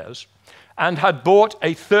 30 years and had bought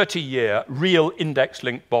a 30-year real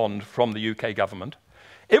index-linked bond from the UK government,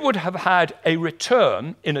 it would have had a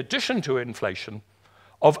return, in addition to inflation,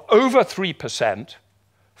 of over 3%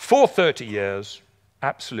 for 30 years,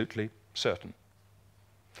 absolutely certain.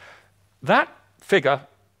 That figure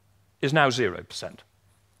is now 0%.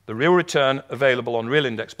 The real return available on real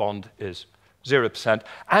index bond is 0%.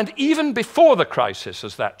 And even before the crisis,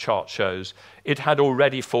 as that chart shows, it had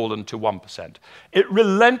already fallen to 1%. It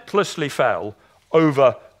relentlessly fell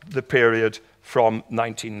over the period from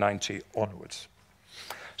 1990 onwards.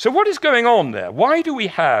 So what is going on there? Why do we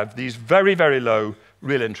have these very, very low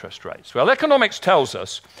real interest rates? Well, economics tells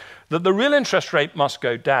us that the real interest rate must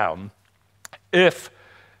go down if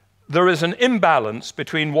there is an imbalance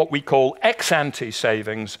between what we call ex-ante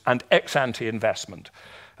savings and ex-ante investment.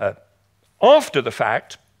 After the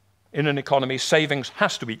fact, in an economy, savings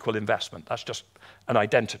has to equal investment. That's just an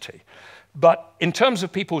identity. But in terms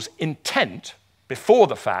of people's intent, before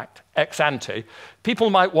the fact, ex-ante, people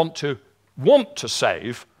might want to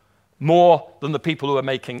save more than the people who are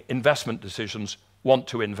making investment decisions want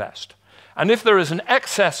to invest. And if there is an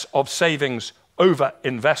excess of savings over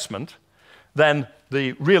investment, then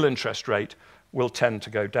the real interest rate will tend to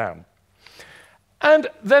go down. And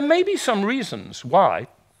there may be some reasons why,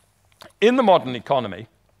 in the modern economy,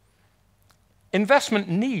 investment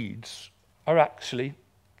needs are actually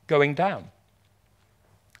going down.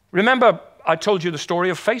 Remember, I told you the story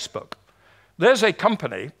of Facebook. There's a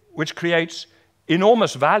company which creates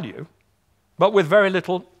enormous value, but with very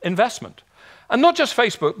little investment. And not just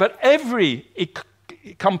Facebook, but every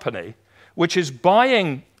company which is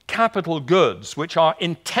buying capital goods which are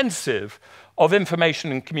intensive of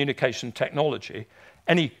information and communication technology,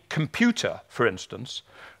 any computer, for instance,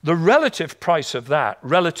 the relative price of that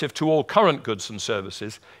relative to all current goods and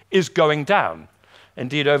services is going down.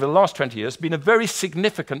 Indeed, over the last 20 years, there's been a very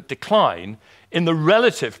significant decline in the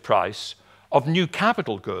relative price of new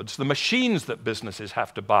capital goods, the machines that businesses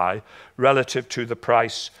have to buy, relative to the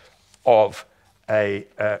price of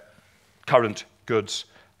current goods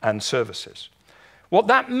and services. What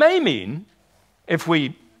that may mean, if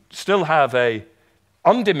we still have an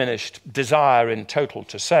undiminished desire in total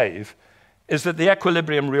to save, is that the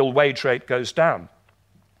equilibrium real wage rate goes down.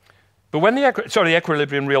 But when the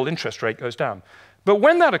equilibrium real interest rate goes down. But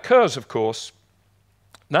when that occurs, of course,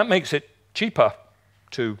 that makes it cheaper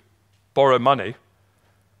to borrow money,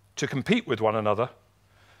 to compete with one another,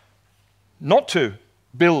 not to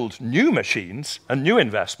build new machines and new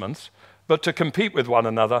investments, but to compete with one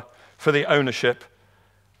another for the ownership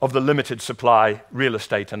of the limited supply real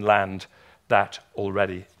estate and land that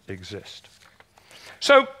already exist.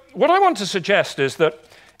 So what I want to suggest is that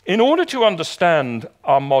in order to understand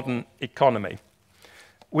our modern economy,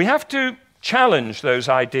 we have to challenge those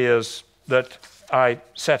ideas that I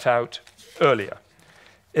set out earlier.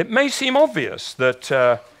 It may seem obvious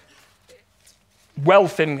that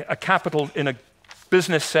wealth in a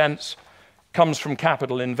business sense comes from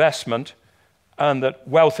capital investment, and that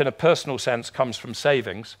wealth in a personal sense comes from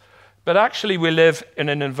savings. But actually we live in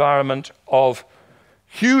an environment of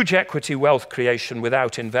huge equity wealth creation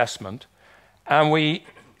without investment, and we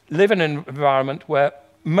live in an environment where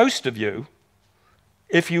most of you,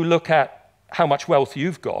 if you look at how much wealth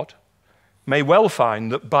you've got, may well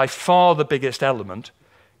find that by far the biggest element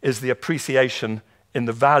is the appreciation in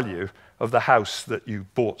the value of the house that you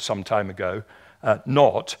bought some time ago,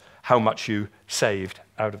 not how much you saved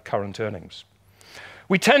out of current earnings.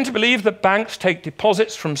 We tend to believe that banks take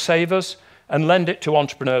deposits from savers and lend it to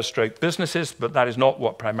entrepreneurs/businesses, but that is not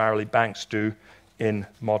what primarily banks do in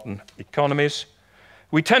modern economies.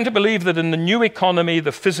 We tend to believe that in the new economy,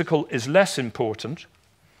 the physical is less important.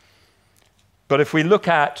 But if we look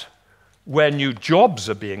at where new jobs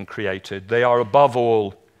are being created, they are above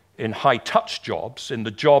all in high-touch jobs, in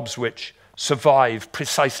the jobs which survive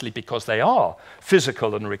precisely because they are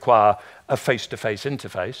physical and require a face-to-face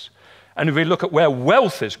interface. And if we look at where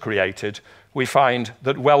wealth is created, we find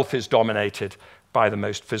that wealth is dominated by the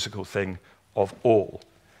most physical thing of all.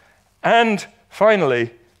 And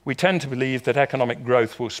finally, we tend to believe that economic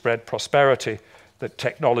growth will spread prosperity, that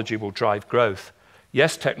technology will drive growth.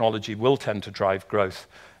 Yes, technology will tend to drive growth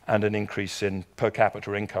and an increase in per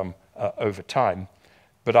capita income over time.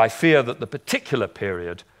 But I fear that the particular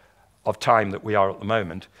period of time that we are at the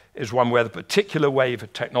moment is one where the particular wave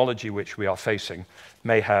of technology which we are facing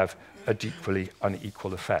may have a deeply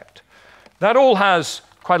unequal effect. That all has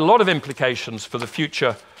quite a lot of implications for the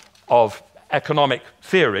future of economic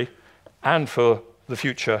theory and for the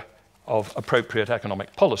future of appropriate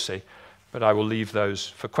economic policy, but I will leave those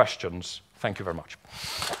for questions. Thank you very much.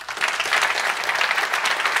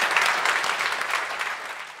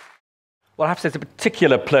 Well, I have to say it's a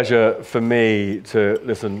particular pleasure for me to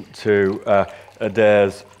listen to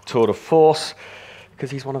Adair's tour de force, because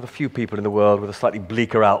he's one of the few people in the world with a slightly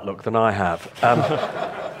bleaker outlook than I have.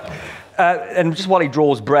 And just while he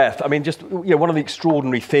draws breath, I mean, just one of the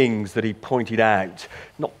extraordinary things that he pointed out,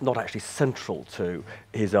 not actually central to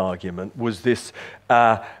his argument, was this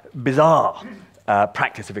bizarre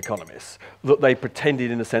practice of economists, that they pretended,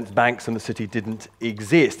 in a sense, banks and the city didn't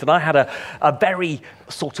exist. And I had a very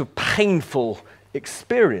sort of painful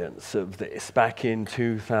experience of this back in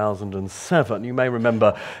 2007. You may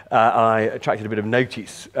remember I attracted a bit of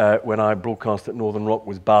notice when I broadcast that Northern Rock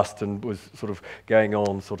was bust and was sort of going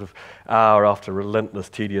on sort of hour after relentless,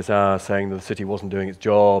 tedious hour saying that the city wasn't doing its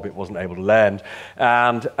job, it wasn't able to lend.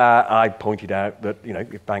 And I pointed out that, you know,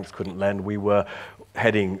 if banks couldn't lend, we were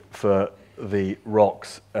heading for the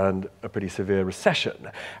rocks and a pretty severe recession.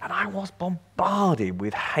 And I was bombarded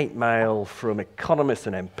with hate mail from economists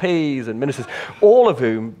and MPs and ministers, all of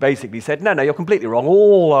whom basically said, no, you're completely wrong.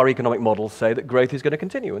 All our economic models say that growth is going to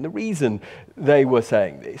continue. And the reason they were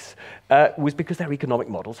saying this was because their economic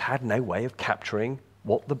models had no way of capturing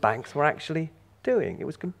what the banks were actually doing. It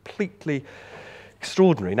was completely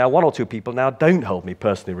extraordinary. Now, one or two people now don't hold me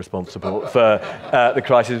personally responsible for the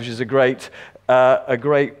crisis, which is a great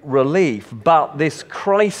relief. But this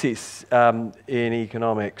crisis in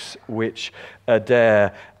economics, which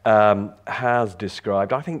Adair has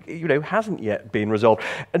described, I think, you know, hasn't yet been resolved.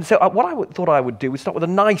 And so what I thought I would do was start with a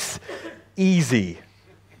nice, easy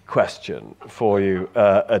question for you,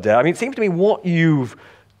 Adair. I mean, it seems to me what you've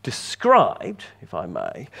described, if I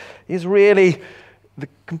may, is really the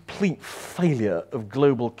complete failure of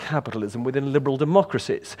global capitalism within liberal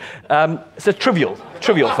democracies. It's a trivial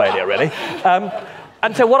failure, really.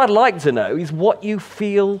 And so what I'd like to know is what you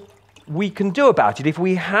feel we can do about it. If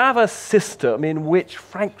we have a system in which,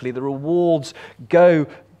 frankly, the rewards go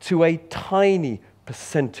to a tiny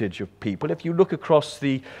percentage of people. If you look across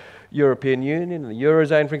the European Union, the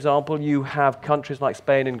Eurozone, for example, you have countries like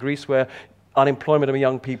Spain and Greece where unemployment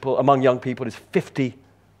among young people is 50%.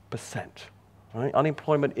 Right?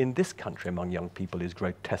 Unemployment in this country among young people is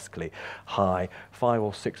grotesquely high, 5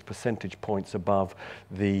 or 6 percentage points above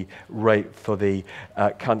the rate for the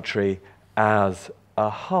country as a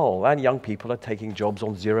whole. And young people are taking jobs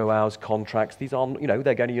on 0 hours contracts. These are, you know,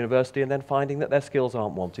 they're going to university and then finding that their skills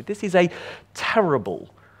aren't wanted. This is a terrible,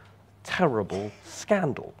 terrible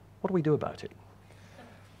scandal. What do we do about it?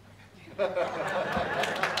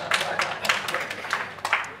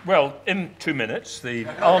 Well, in 2 minutes, the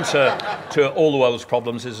answer to all the world's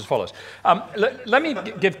problems is as follows. Let me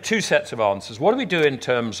give two sets of answers. What do we do in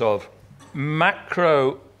terms of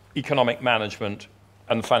macroeconomic management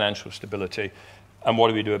and financial stability, and what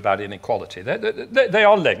do we do about inequality? They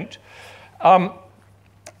are linked.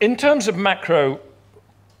 In terms of macro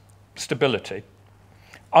stability,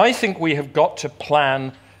 I think we have got to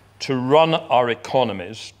plan to run our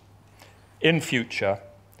economies in future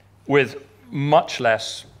with much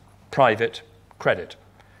less private credit,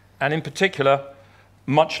 and in particular,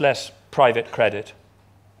 much less private credit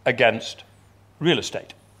against real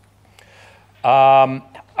estate.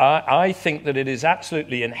 I think that it is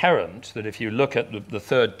absolutely inherent that if you look at the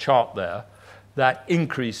third chart there, that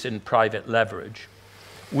increase in private leverage,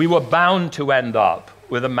 we were bound to end up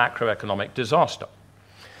with a macroeconomic disaster.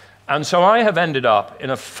 And so I have ended up in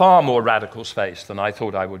a far more radical space than I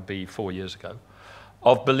thought I would be 4 years ago,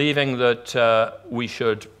 of believing that we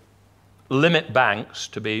should limit banks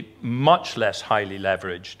to be much less highly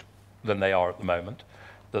leveraged than they are at the moment,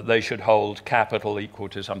 that they should hold capital equal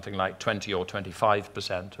to something like 20 or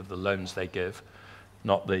 25% of the loans they give,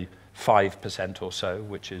 not the 5% or so,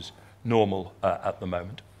 which is normal at the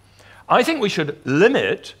moment. I think we should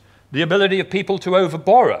limit the ability of people to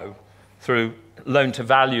overborrow through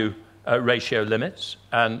loan-to-value ratio limits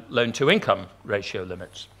and loan-to-income ratio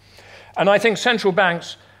limits. And I think central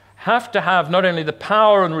banks have to have not only the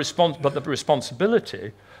power and but the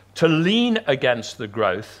responsibility to lean against the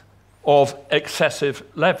growth of excessive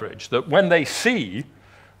leverage, that when they see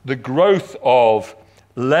the growth of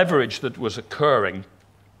leverage that was occurring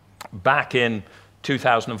back in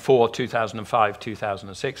 2004, 2005,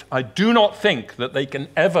 2006, I do not think that they can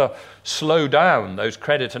ever slow down those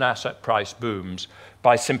credit and asset price booms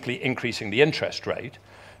by simply increasing the interest rate.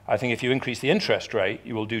 I think if you increase the interest rate,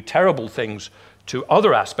 you will do terrible things to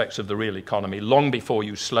other aspects of the real economy long before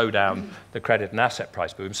you slow down the credit and asset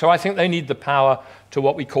price boom. So I think they need the power to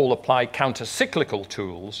what we call apply counter-cyclical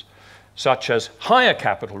tools, such as higher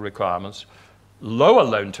capital requirements, lower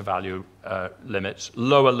loan-to-value limits,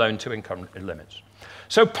 lower loan-to-income limits.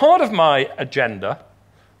 So part of my agenda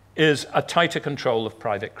is a tighter control of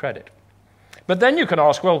private credit. But then you can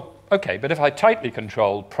ask, well, okay, but if I tightly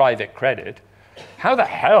control private credit, how the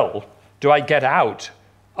hell do I get out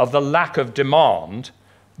of the lack of demand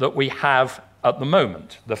that we have at the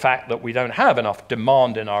moment? The fact that we don't have enough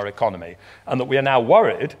demand in our economy and that we are now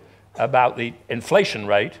worried about the inflation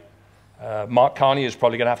rate. Mark Carney is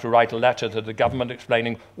probably going to have to write a letter to the government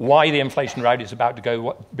explaining why the inflation rate is about to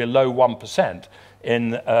go below 1%.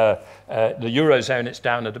 In the Eurozone, it's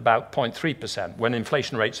down at about 0.3%. When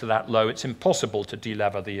inflation rates are that low, it's impossible to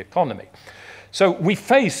delever the economy. So we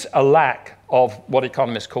face a lack of what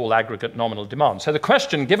economists call aggregate nominal demand. So the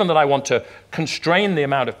question, given that I want to constrain the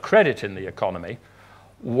amount of credit in the economy,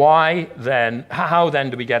 how then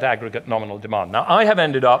do we get aggregate nominal demand? Now, I have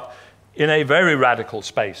ended up in a very radical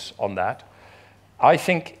space on that. I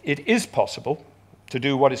think it is possible to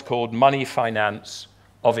do what is called money finance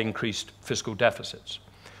of increased fiscal deficits,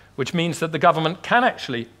 which means that the government can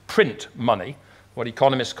actually print money, what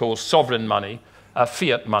economists call sovereign money,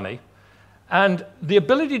 fiat money, and the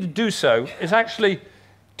ability to do so is actually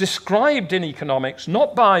described in economics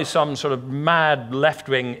not by some sort of mad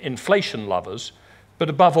left-wing inflation lovers, but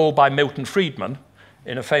above all by Milton Friedman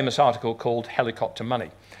in a famous article called Helicopter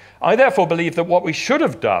Money. I therefore believe that what we should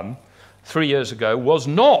have done 3 years ago was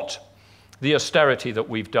not the austerity that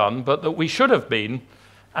we've done, but that we should have been,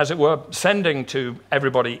 as it were, sending to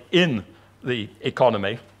everybody in the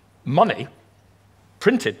economy money,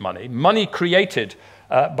 printed money, money created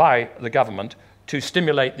by the government to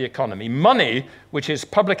stimulate the economy, money which is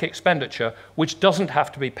public expenditure which doesn't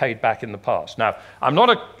have to be paid back in the past. Now,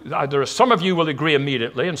 there are some of you will agree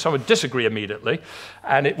immediately and some would disagree immediately,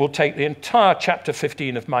 and it will take the entire chapter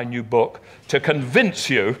 15 of my new book to convince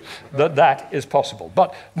you that that is possible.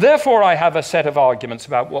 But therefore I have a set of arguments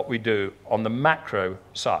about what we do on the macro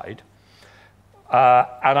side,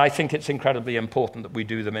 and I think it's incredibly important that we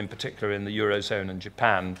do them, in particular in the Eurozone and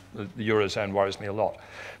Japan. The Eurozone worries me a lot.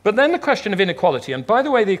 But then the question of inequality, and by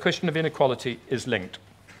the way, the question of inequality is linked.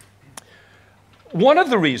 One of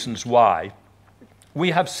the reasons why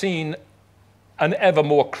we have seen an ever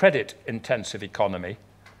more credit-intensive economy,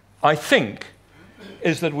 I think,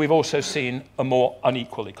 is that we've also seen a more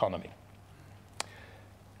unequal economy.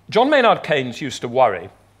 John Maynard Keynes used to worry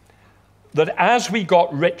that as we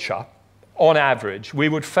got richer, on average, we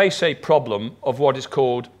would face a problem of what is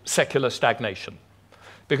called secular stagnation.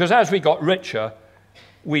 Because as we got richer,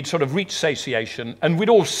 we'd sort of reach satiation, and we'd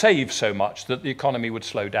all save so much that the economy would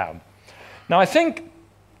slow down. Now, I think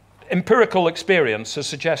empirical experience has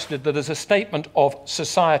suggested that as a statement of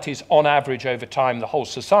societies on average over time, the whole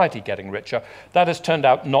society getting richer, that has turned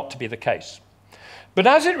out not to be the case. But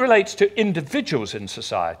as it relates to individuals in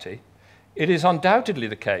society, it is undoubtedly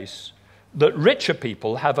the case that richer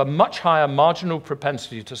people have a much higher marginal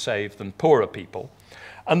propensity to save than poorer people,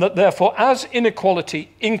 and that therefore, as inequality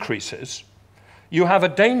increases, you have a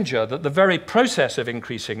danger that the very process of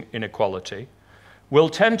increasing inequality will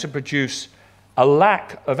tend to produce a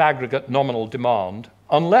lack of aggregate nominal demand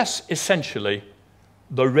unless essentially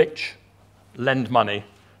the rich lend money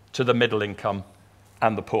to the middle income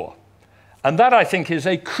and the poor. And that, I think, is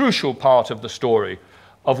a crucial part of the story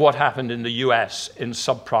of what happened in the US in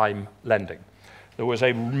subprime lending. There was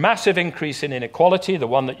a massive increase in inequality, the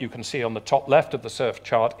one that you can see on the top left of the surf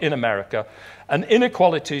chart in America, an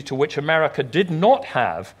inequality to which America did not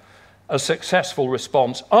have a successful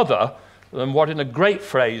response other than what, in a great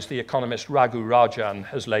phrase, the economist Raghu Rajan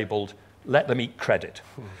has labeled, let them eat credit.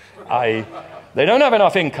 They don't have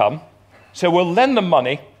enough income, so we'll lend them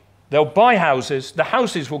money, they'll buy houses, the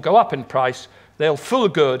houses will go up in price, they'll feel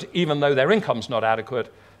good even though their income's not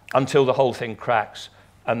adequate until the whole thing cracks,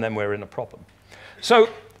 and then we're in a problem. So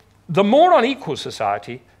the more unequal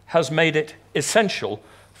society has made it essential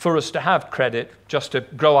for us to have credit just to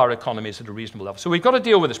grow our economies at a reasonable level. So we've got to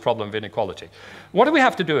deal with this problem of inequality. What do we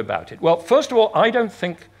have to do about it? Well, first of all, I don't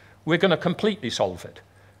think we're going to completely solve it.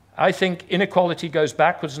 I think inequality goes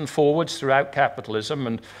backwards and forwards throughout capitalism,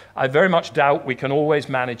 and I very much doubt we can always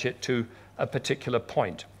manage it to a particular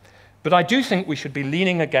point. But I do think we should be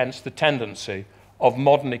leaning against the tendency of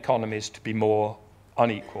modern economies to be more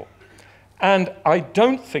unequal. And I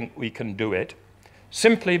don't think we can do it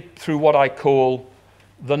simply through what I call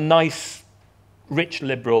the nice, rich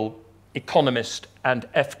liberal economist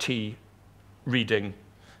and FT reading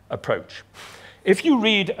approach. If you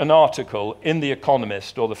read an article in The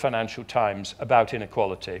Economist or the Financial Times about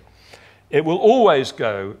inequality, it will always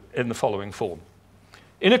go in the following form.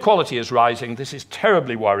 Inequality is rising, this is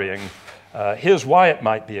terribly worrying, here's why it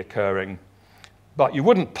might be occurring, but you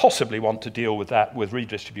wouldn't possibly want to deal with that with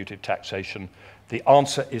redistributive taxation. The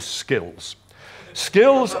answer is skills.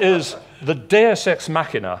 Skills is the deus ex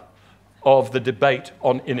machina of the debate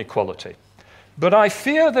on inequality. But I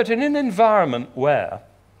fear that in an environment where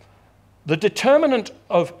the determinant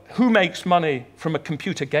of who makes money from a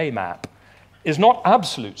computer game app is not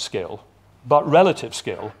absolute skill, but relative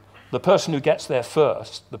skill, the person who gets there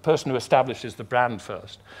first, the person who establishes the brand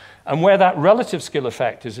first, and where that relative skill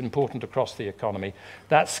effect is important across the economy,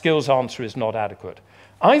 that skills answer is not adequate.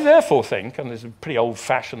 I therefore think, and there's a pretty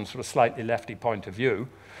old-fashioned, sort of slightly lefty point of view,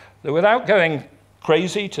 that without going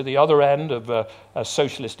crazy to the other end of a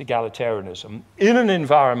socialist egalitarianism, in an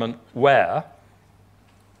environment where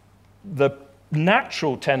the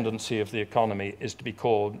natural tendency of the economy is to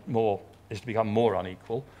become more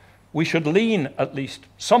unequal. We should lean at least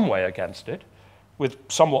some way against it with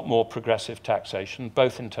somewhat more progressive taxation,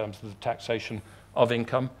 both in terms of the taxation of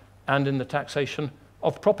income and in the taxation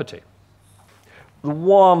of property. The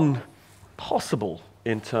one possible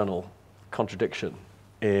internal contradiction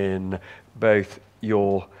in both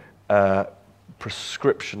your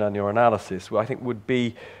prescription and your analysis, I think, would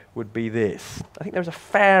be this. I think there's a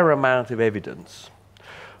fair amount of evidence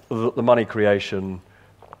that the money creation,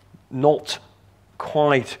 not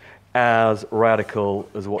quite as radical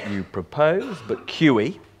as what you propose, but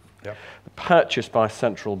QE, Yep. the purchase by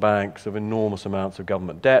central banks of enormous amounts of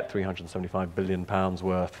government debt, £375 billion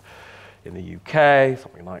worth in the UK,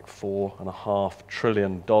 something like $4.5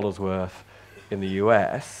 trillion worth in the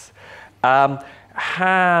US,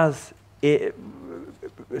 has it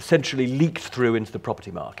essentially leaked through into the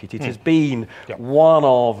property market. It has been one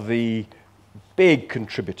of the big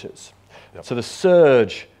contributors to the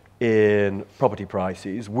surge in property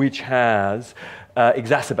prices, which has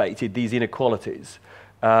exacerbated these inequalities,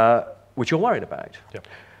 which you're worried about.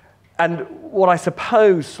 And what I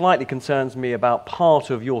suppose slightly concerns me about part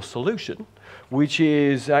of your solution, which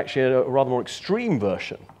is actually a rather more extreme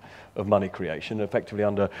version of money creation, effectively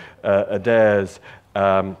under Adair's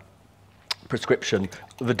prescription,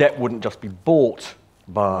 the debt wouldn't just be bought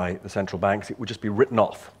by the central banks, it would just be written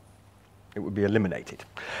off. It would be eliminated.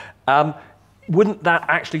 Wouldn't that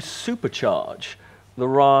actually supercharge the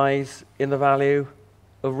rise in the value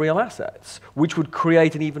of real assets, which would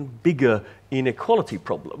create an even bigger inequality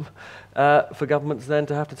problem for governments then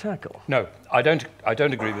to have to tackle? No, I don't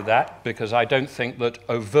agree with that, because I don't think that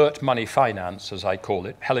overt money finance, as I call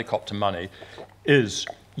it, helicopter money, is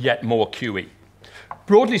yet more QE.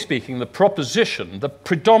 Broadly speaking, the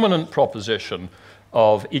predominant proposition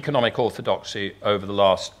of economic orthodoxy over the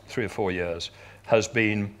last 3 or 4 years has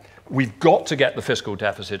been, we've got to get the fiscal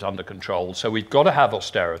deficit under control, so we've got to have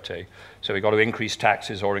austerity, so we've got to increase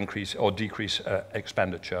taxes or decrease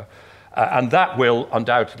expenditure, and that will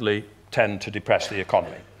undoubtedly tend to depress the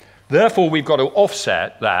economy. Therefore, we've got to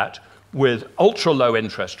offset that with ultra-low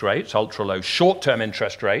interest rates, ultra-low short-term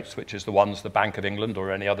interest rates, which is the ones the Bank of England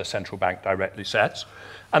or any other central bank directly sets,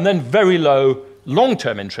 and then very low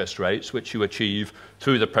long-term interest rates, which you achieve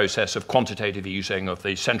through the process of quantitative easing of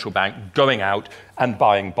the central bank going out and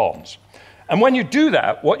buying bonds. And when you do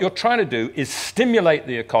that, what you're trying to do is stimulate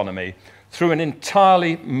the economy through an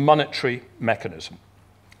entirely monetary mechanism.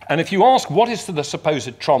 And if you ask what is the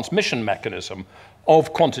supposed transmission mechanism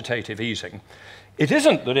of quantitative easing, it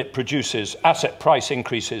isn't that it produces asset price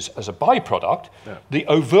increases as a byproduct. Yeah. The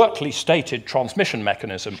overtly stated transmission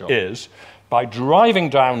mechanism is, by driving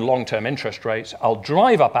down long-term interest rates, I'll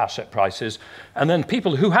drive up asset prices, and then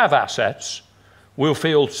people who have assets will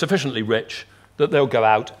feel sufficiently rich that they'll go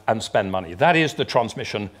out and spend money. That is the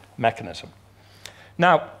transmission mechanism.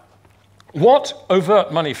 Now, what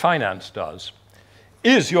overt money finance does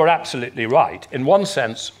is, you're absolutely right, in one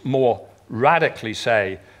sense, more radically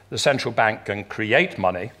say the central bank can create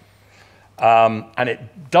money, and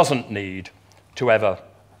it doesn't need to ever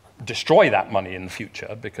destroy that money in the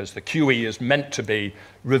future, because the QE is meant to be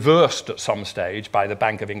reversed at some stage by the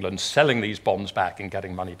Bank of England selling these bonds back and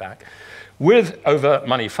getting money back. With overt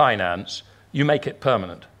money finance, you make it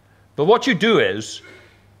permanent. But what you do is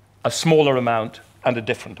a smaller amount and a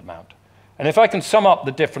different amount. And if I can sum up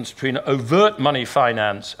the difference between overt money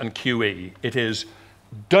finance and QE, it is,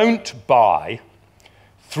 don't buy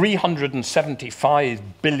 £375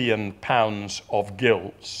 billion of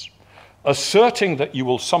gilts, asserting that you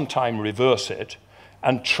will sometime reverse it,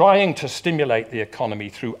 and trying to stimulate the economy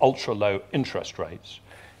through ultra-low interest rates.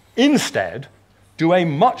 Instead, do a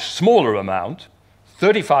much smaller amount,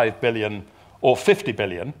 35 billion or 50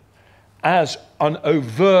 billion, as an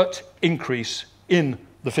overt increase in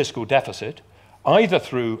the fiscal deficit, either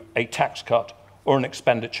through a tax cut or an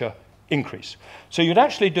expenditure increase. So you'd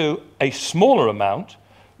actually do a smaller amount,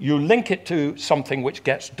 you link it to something which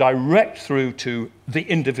gets direct through to the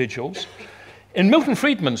individuals. In Milton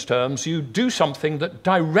Friedman's terms, you do something that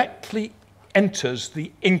directly enters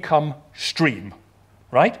the income stream,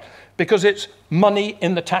 right? Because it's money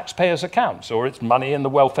in the taxpayers' accounts, or it's money in the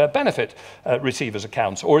welfare benefit receivers'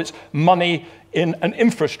 accounts, or it's money in an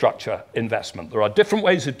infrastructure investment. There are different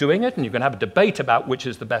ways of doing it, and you can have a debate about which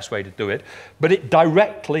is the best way to do it, but it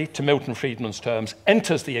directly, to Milton Friedman's terms,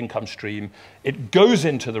 enters the income stream. It goes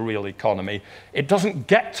into the real economy. It doesn't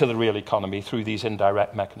get to the real economy through these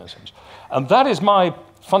indirect mechanisms. And that is my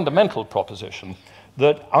fundamental proposition,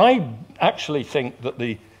 that I actually think that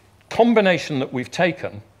the combination that we've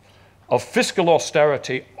taken of fiscal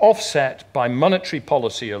austerity offset by monetary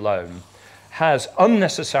policy alone has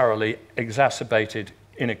unnecessarily exacerbated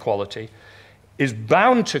inequality, is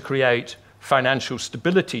bound to create financial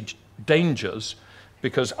stability dangers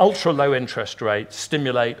because ultra-low interest rates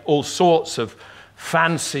stimulate all sorts of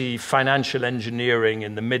fancy financial engineering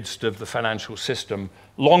in the midst of the financial system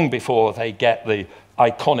long before they get the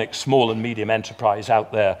iconic small and medium enterprise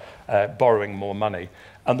out there borrowing more money,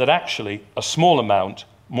 and that actually a small amount,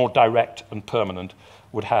 more direct and permanent,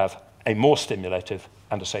 would have a more stimulative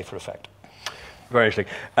and a safer effect. Very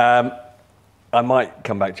interesting. I might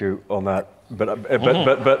come back to you on that, but I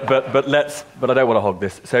don't want to hog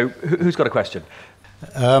this. So, who's got a question?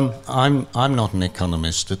 I'm not an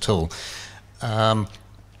economist at all.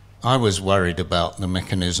 I was worried about the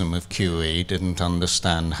mechanism of QE, didn't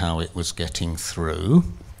understand how it was getting through.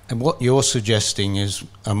 And what you're suggesting is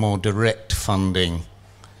a more direct funding,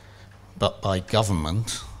 but by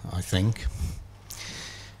government, I think.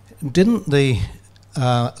 Didn't the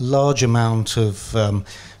large amount of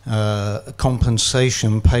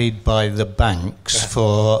compensation paid by the banks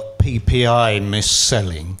for PPI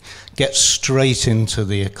mis-selling get straight into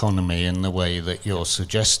the economy in the way that you're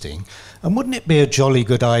suggesting? And wouldn't it be a jolly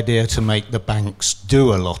good idea to make the banks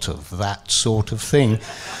do a lot of that sort of thing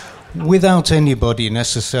without anybody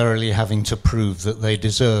necessarily having to prove that they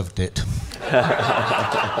deserved it?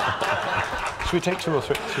 Should we take two or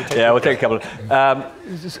three? We'll take a couple.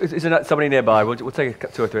 Is there somebody nearby? We'll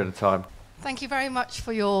take two or three at a time. Thank you very much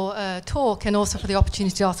for your talk and also for the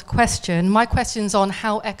opportunity to ask a question. My question's on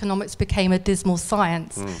how economics became a dismal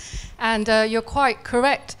science. And you're quite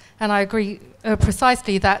correct, and I agree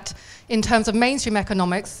precisely that in terms of mainstream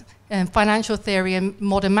economics, financial theory and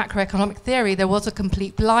modern macroeconomic theory, there was a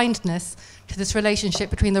complete blindness to this relationship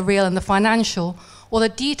between the real and the financial, or the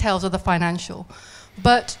details of the financial.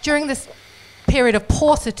 But during this period of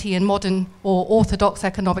paucity in modern or orthodox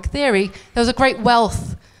economic theory, there was a great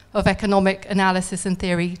wealth of economic analysis and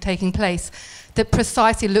theory taking place that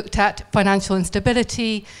precisely looked at financial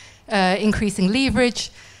instability, increasing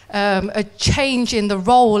leverage, a change in the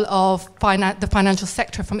role of the financial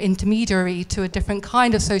sector from intermediary to a different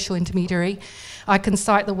kind of social intermediary. I can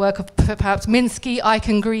cite the work of perhaps Minsky,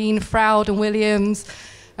 Eichengreen, Froud and Williams,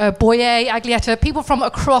 Boyer, Aglietta, people from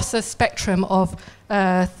across a spectrum of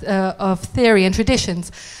theory and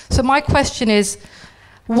traditions. So my question is,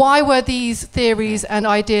 why were these theories and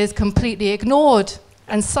ideas completely ignored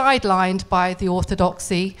and sidelined by the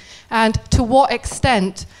orthodoxy? And to what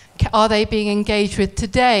extent are they being engaged with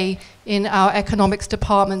today in our economics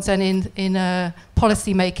departments and in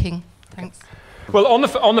policy making? Thanks. Well,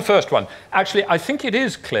 on the first one, actually, I think it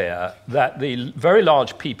is clear that the very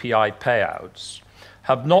large PPI payouts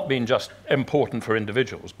have not been just important for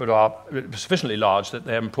individuals, but are sufficiently large that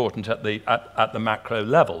they're important at the macro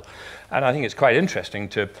level. And I think it's quite interesting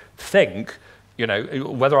to think, you know,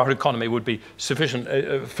 whether our economy would be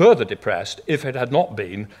further depressed if it had not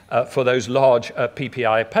been for those large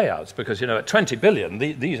PPI payouts. Because, you know, at 20 billion,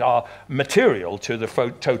 these are material to the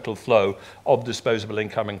total flow of disposable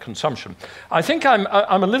income and consumption. I think I'm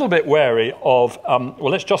a little bit wary of, well,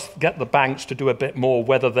 let's just get the banks to do a bit more,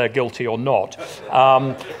 whether they're guilty or not.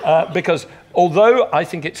 Because although I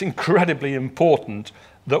think it's incredibly important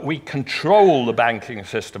that we control the banking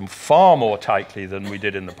system far more tightly than we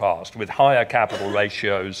did in the past, with higher capital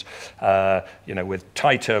ratios, you know, with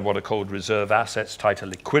tighter what are called reserve assets, tighter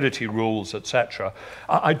liquidity rules, etc.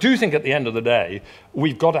 I do think at the end of the day,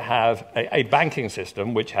 we've got to have a banking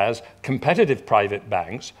system which has competitive private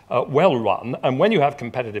banks, well run. And when you have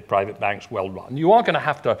competitive private banks well run, you are going to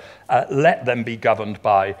have to let them be governed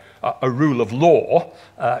by a rule of law,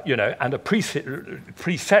 you know, and a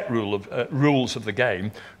preset rule of rules of the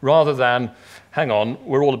game, rather than, hang on,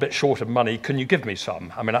 we're all a bit short of money, can you give me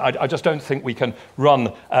some? I mean, I just don't think we can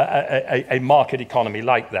run a market economy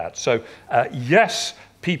like that. So, yes,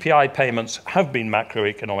 PPI payments have been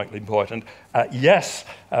macroeconomically important. Yes,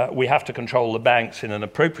 we have to control the banks in an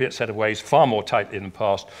appropriate set of ways, far more tightly than the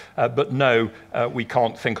past. But no, we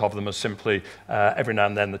can't think of them as simply, every now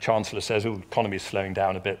and then the Chancellor says, oh, the economy's slowing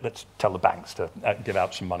down a bit, let's tell the banks to give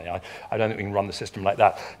out some money. I don't think we can run the system like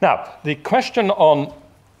that. Now, the question on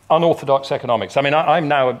unorthodox economics. I mean, I'm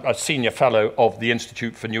now a senior fellow of the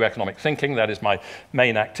Institute for New Economic Thinking. That is my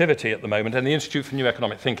main activity at the moment. And the Institute for New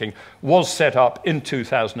Economic Thinking was set up in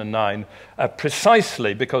 2009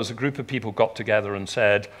 precisely because a group of people got together and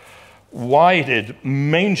said, why did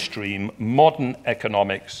mainstream modern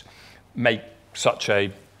economics make such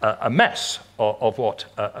a mess of what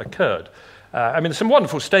occurred? I mean, there's some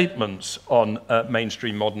wonderful statements on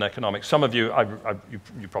mainstream modern economics. Some of you,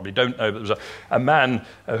 you probably don't know, but there was a man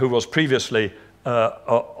who was previously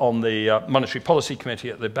on the Monetary Policy Committee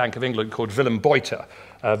at the Bank of England called Willem Buiter.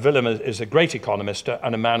 Willem is a great economist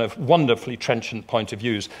and a man of wonderfully trenchant point of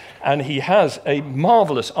views. And he has a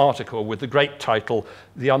marvelous article with the great title,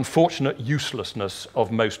 The Unfortunate Uselessness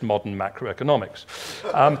of Most Modern Macroeconomics.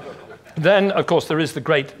 Then, of course, there is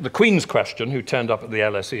the Queen's question, who turned up at the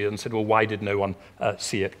LSE and said, well, why did no one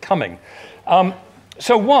see it coming?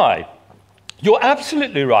 So why? You're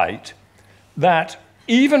absolutely right that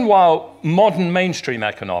even while modern mainstream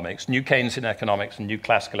economics, new Keynesian economics and new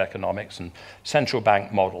classical economics and central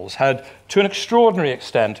bank models had, to an extraordinary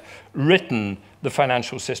extent, written the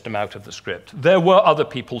financial system out of the script, there were other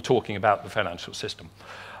people talking about the financial system.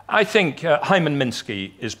 I think Hyman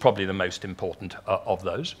Minsky is probably the most important of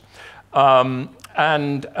those. Hyman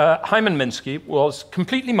Minsky was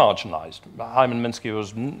completely marginalized. Hyman Minsky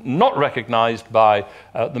was not recognized by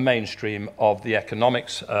the mainstream of the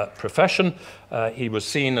economics profession. He was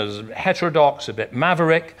seen as heterodox, a bit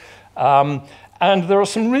maverick. And there are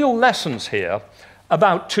some real lessons here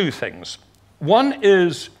about two things. One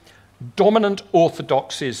is dominant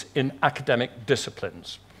orthodoxies in academic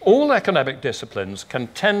disciplines. All academic disciplines can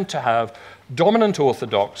tend to have dominant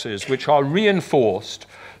orthodoxies which are reinforced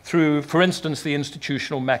through, for instance, the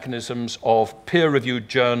institutional mechanisms of peer-reviewed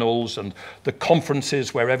journals and the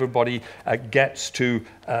conferences where everybody gets to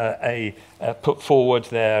put forward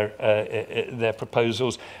their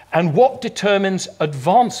proposals, and what determines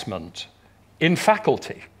advancement in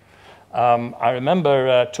faculty. I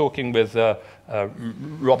remember talking with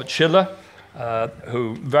Robert Schiller,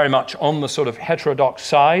 who very much on the sort of heterodox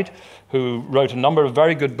side, who wrote a number of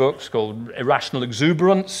very good books called Irrational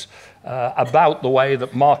Exuberance, about the way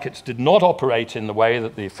that markets did not operate in the way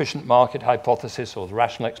that the efficient market hypothesis or the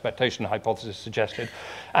rational expectation hypothesis suggested.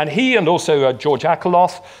 And he and also George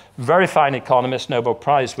Akerlof, very fine economist, Nobel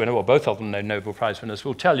Prize winner, or both of them know Nobel Prize winners,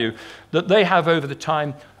 will tell you that they have over the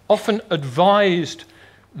time often advised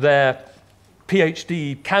their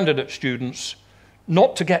PhD candidate students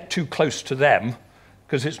not to get too close to them,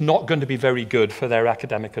 because it's not going to be very good for their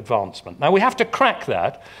academic advancement. Now, we have to crack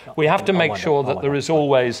that. We have to make sure that there is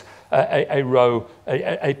always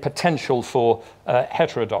a potential for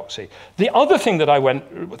heterodoxy. The other thing that I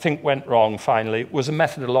think went wrong, finally, was a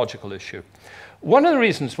methodological issue. One of the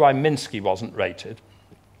reasons why Minsky wasn't rated,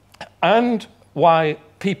 and why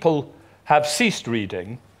people have ceased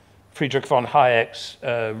reading Friedrich von Hayek's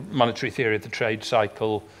Monetary Theory of the Trade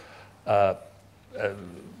Cycle,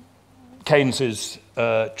 Keynes's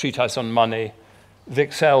Treatise on Money,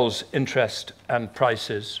 Wicksel's Interest and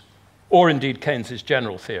Prices, or indeed Keynes's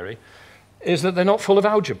General Theory, is that they're not full of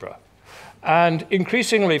algebra. And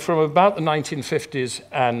increasingly from about the 1950s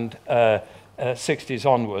and 60s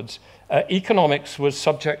onwards, economics was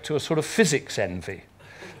subject to a sort of physics envy.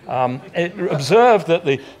 It observed that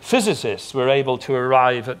the physicists were able to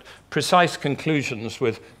arrive at precise conclusions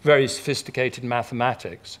with very sophisticated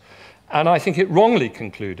mathematics. And I think it wrongly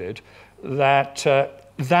concluded that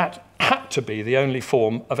that had to be the only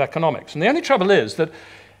form of economics. And the only trouble is that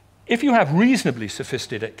if you have reasonably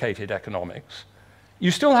sophisticated economics,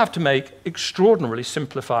 you still have to make extraordinarily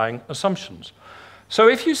simplifying assumptions. So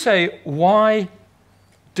if you say, why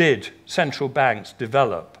did central banks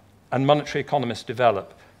develop and monetary economists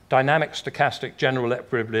develop dynamic stochastic general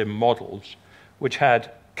equilibrium models which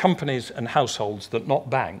had companies and households that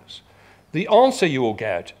not banks, the answer you will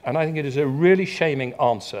get, and I think it is a really shaming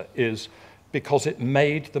answer, is because it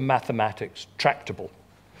made the mathematics tractable.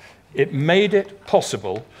 It made it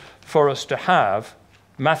possible for us to have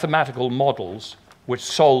mathematical models which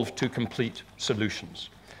solve to complete solutions.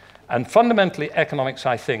 And fundamentally, economics,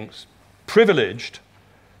 I think, privileged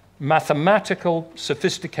mathematical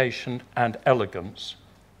sophistication and elegance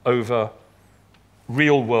over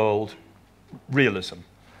real-world realism.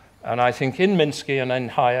 And I think in Minsky and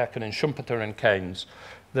in Hayek and in Schumpeter and Keynes,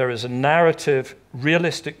 there is a narrative,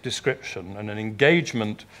 realistic description and an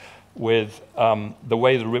engagement with the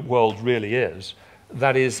way the world really is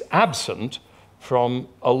that is absent from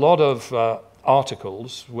a lot of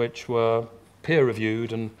articles which were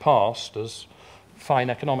peer-reviewed and passed as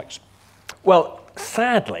fine economics. Well,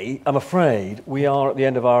 sadly, I'm afraid we are at the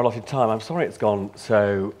end of our allotted time. I'm sorry it's gone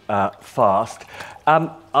so fast.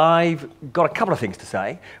 I've got a couple of things to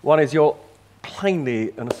say. One is you're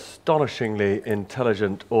plainly an astonishingly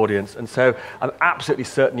intelligent audience, and so I'm absolutely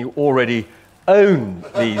certain you already own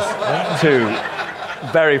these two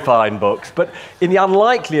very fine books. But in the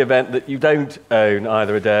unlikely event that you don't own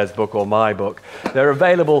either Adair's book or my book, they're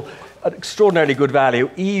available at extraordinarily good value,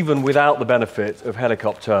 even without the benefit of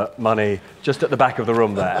helicopter money just at the back of the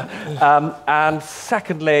room there. And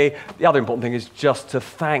secondly, the other important thing is just to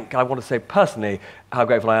thank, I want to say personally, how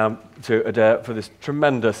grateful I am to Adair for this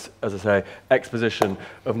tremendous, as I say, exposition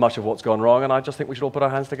of much of what's gone wrong. And I just think we should all put our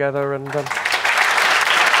hands together and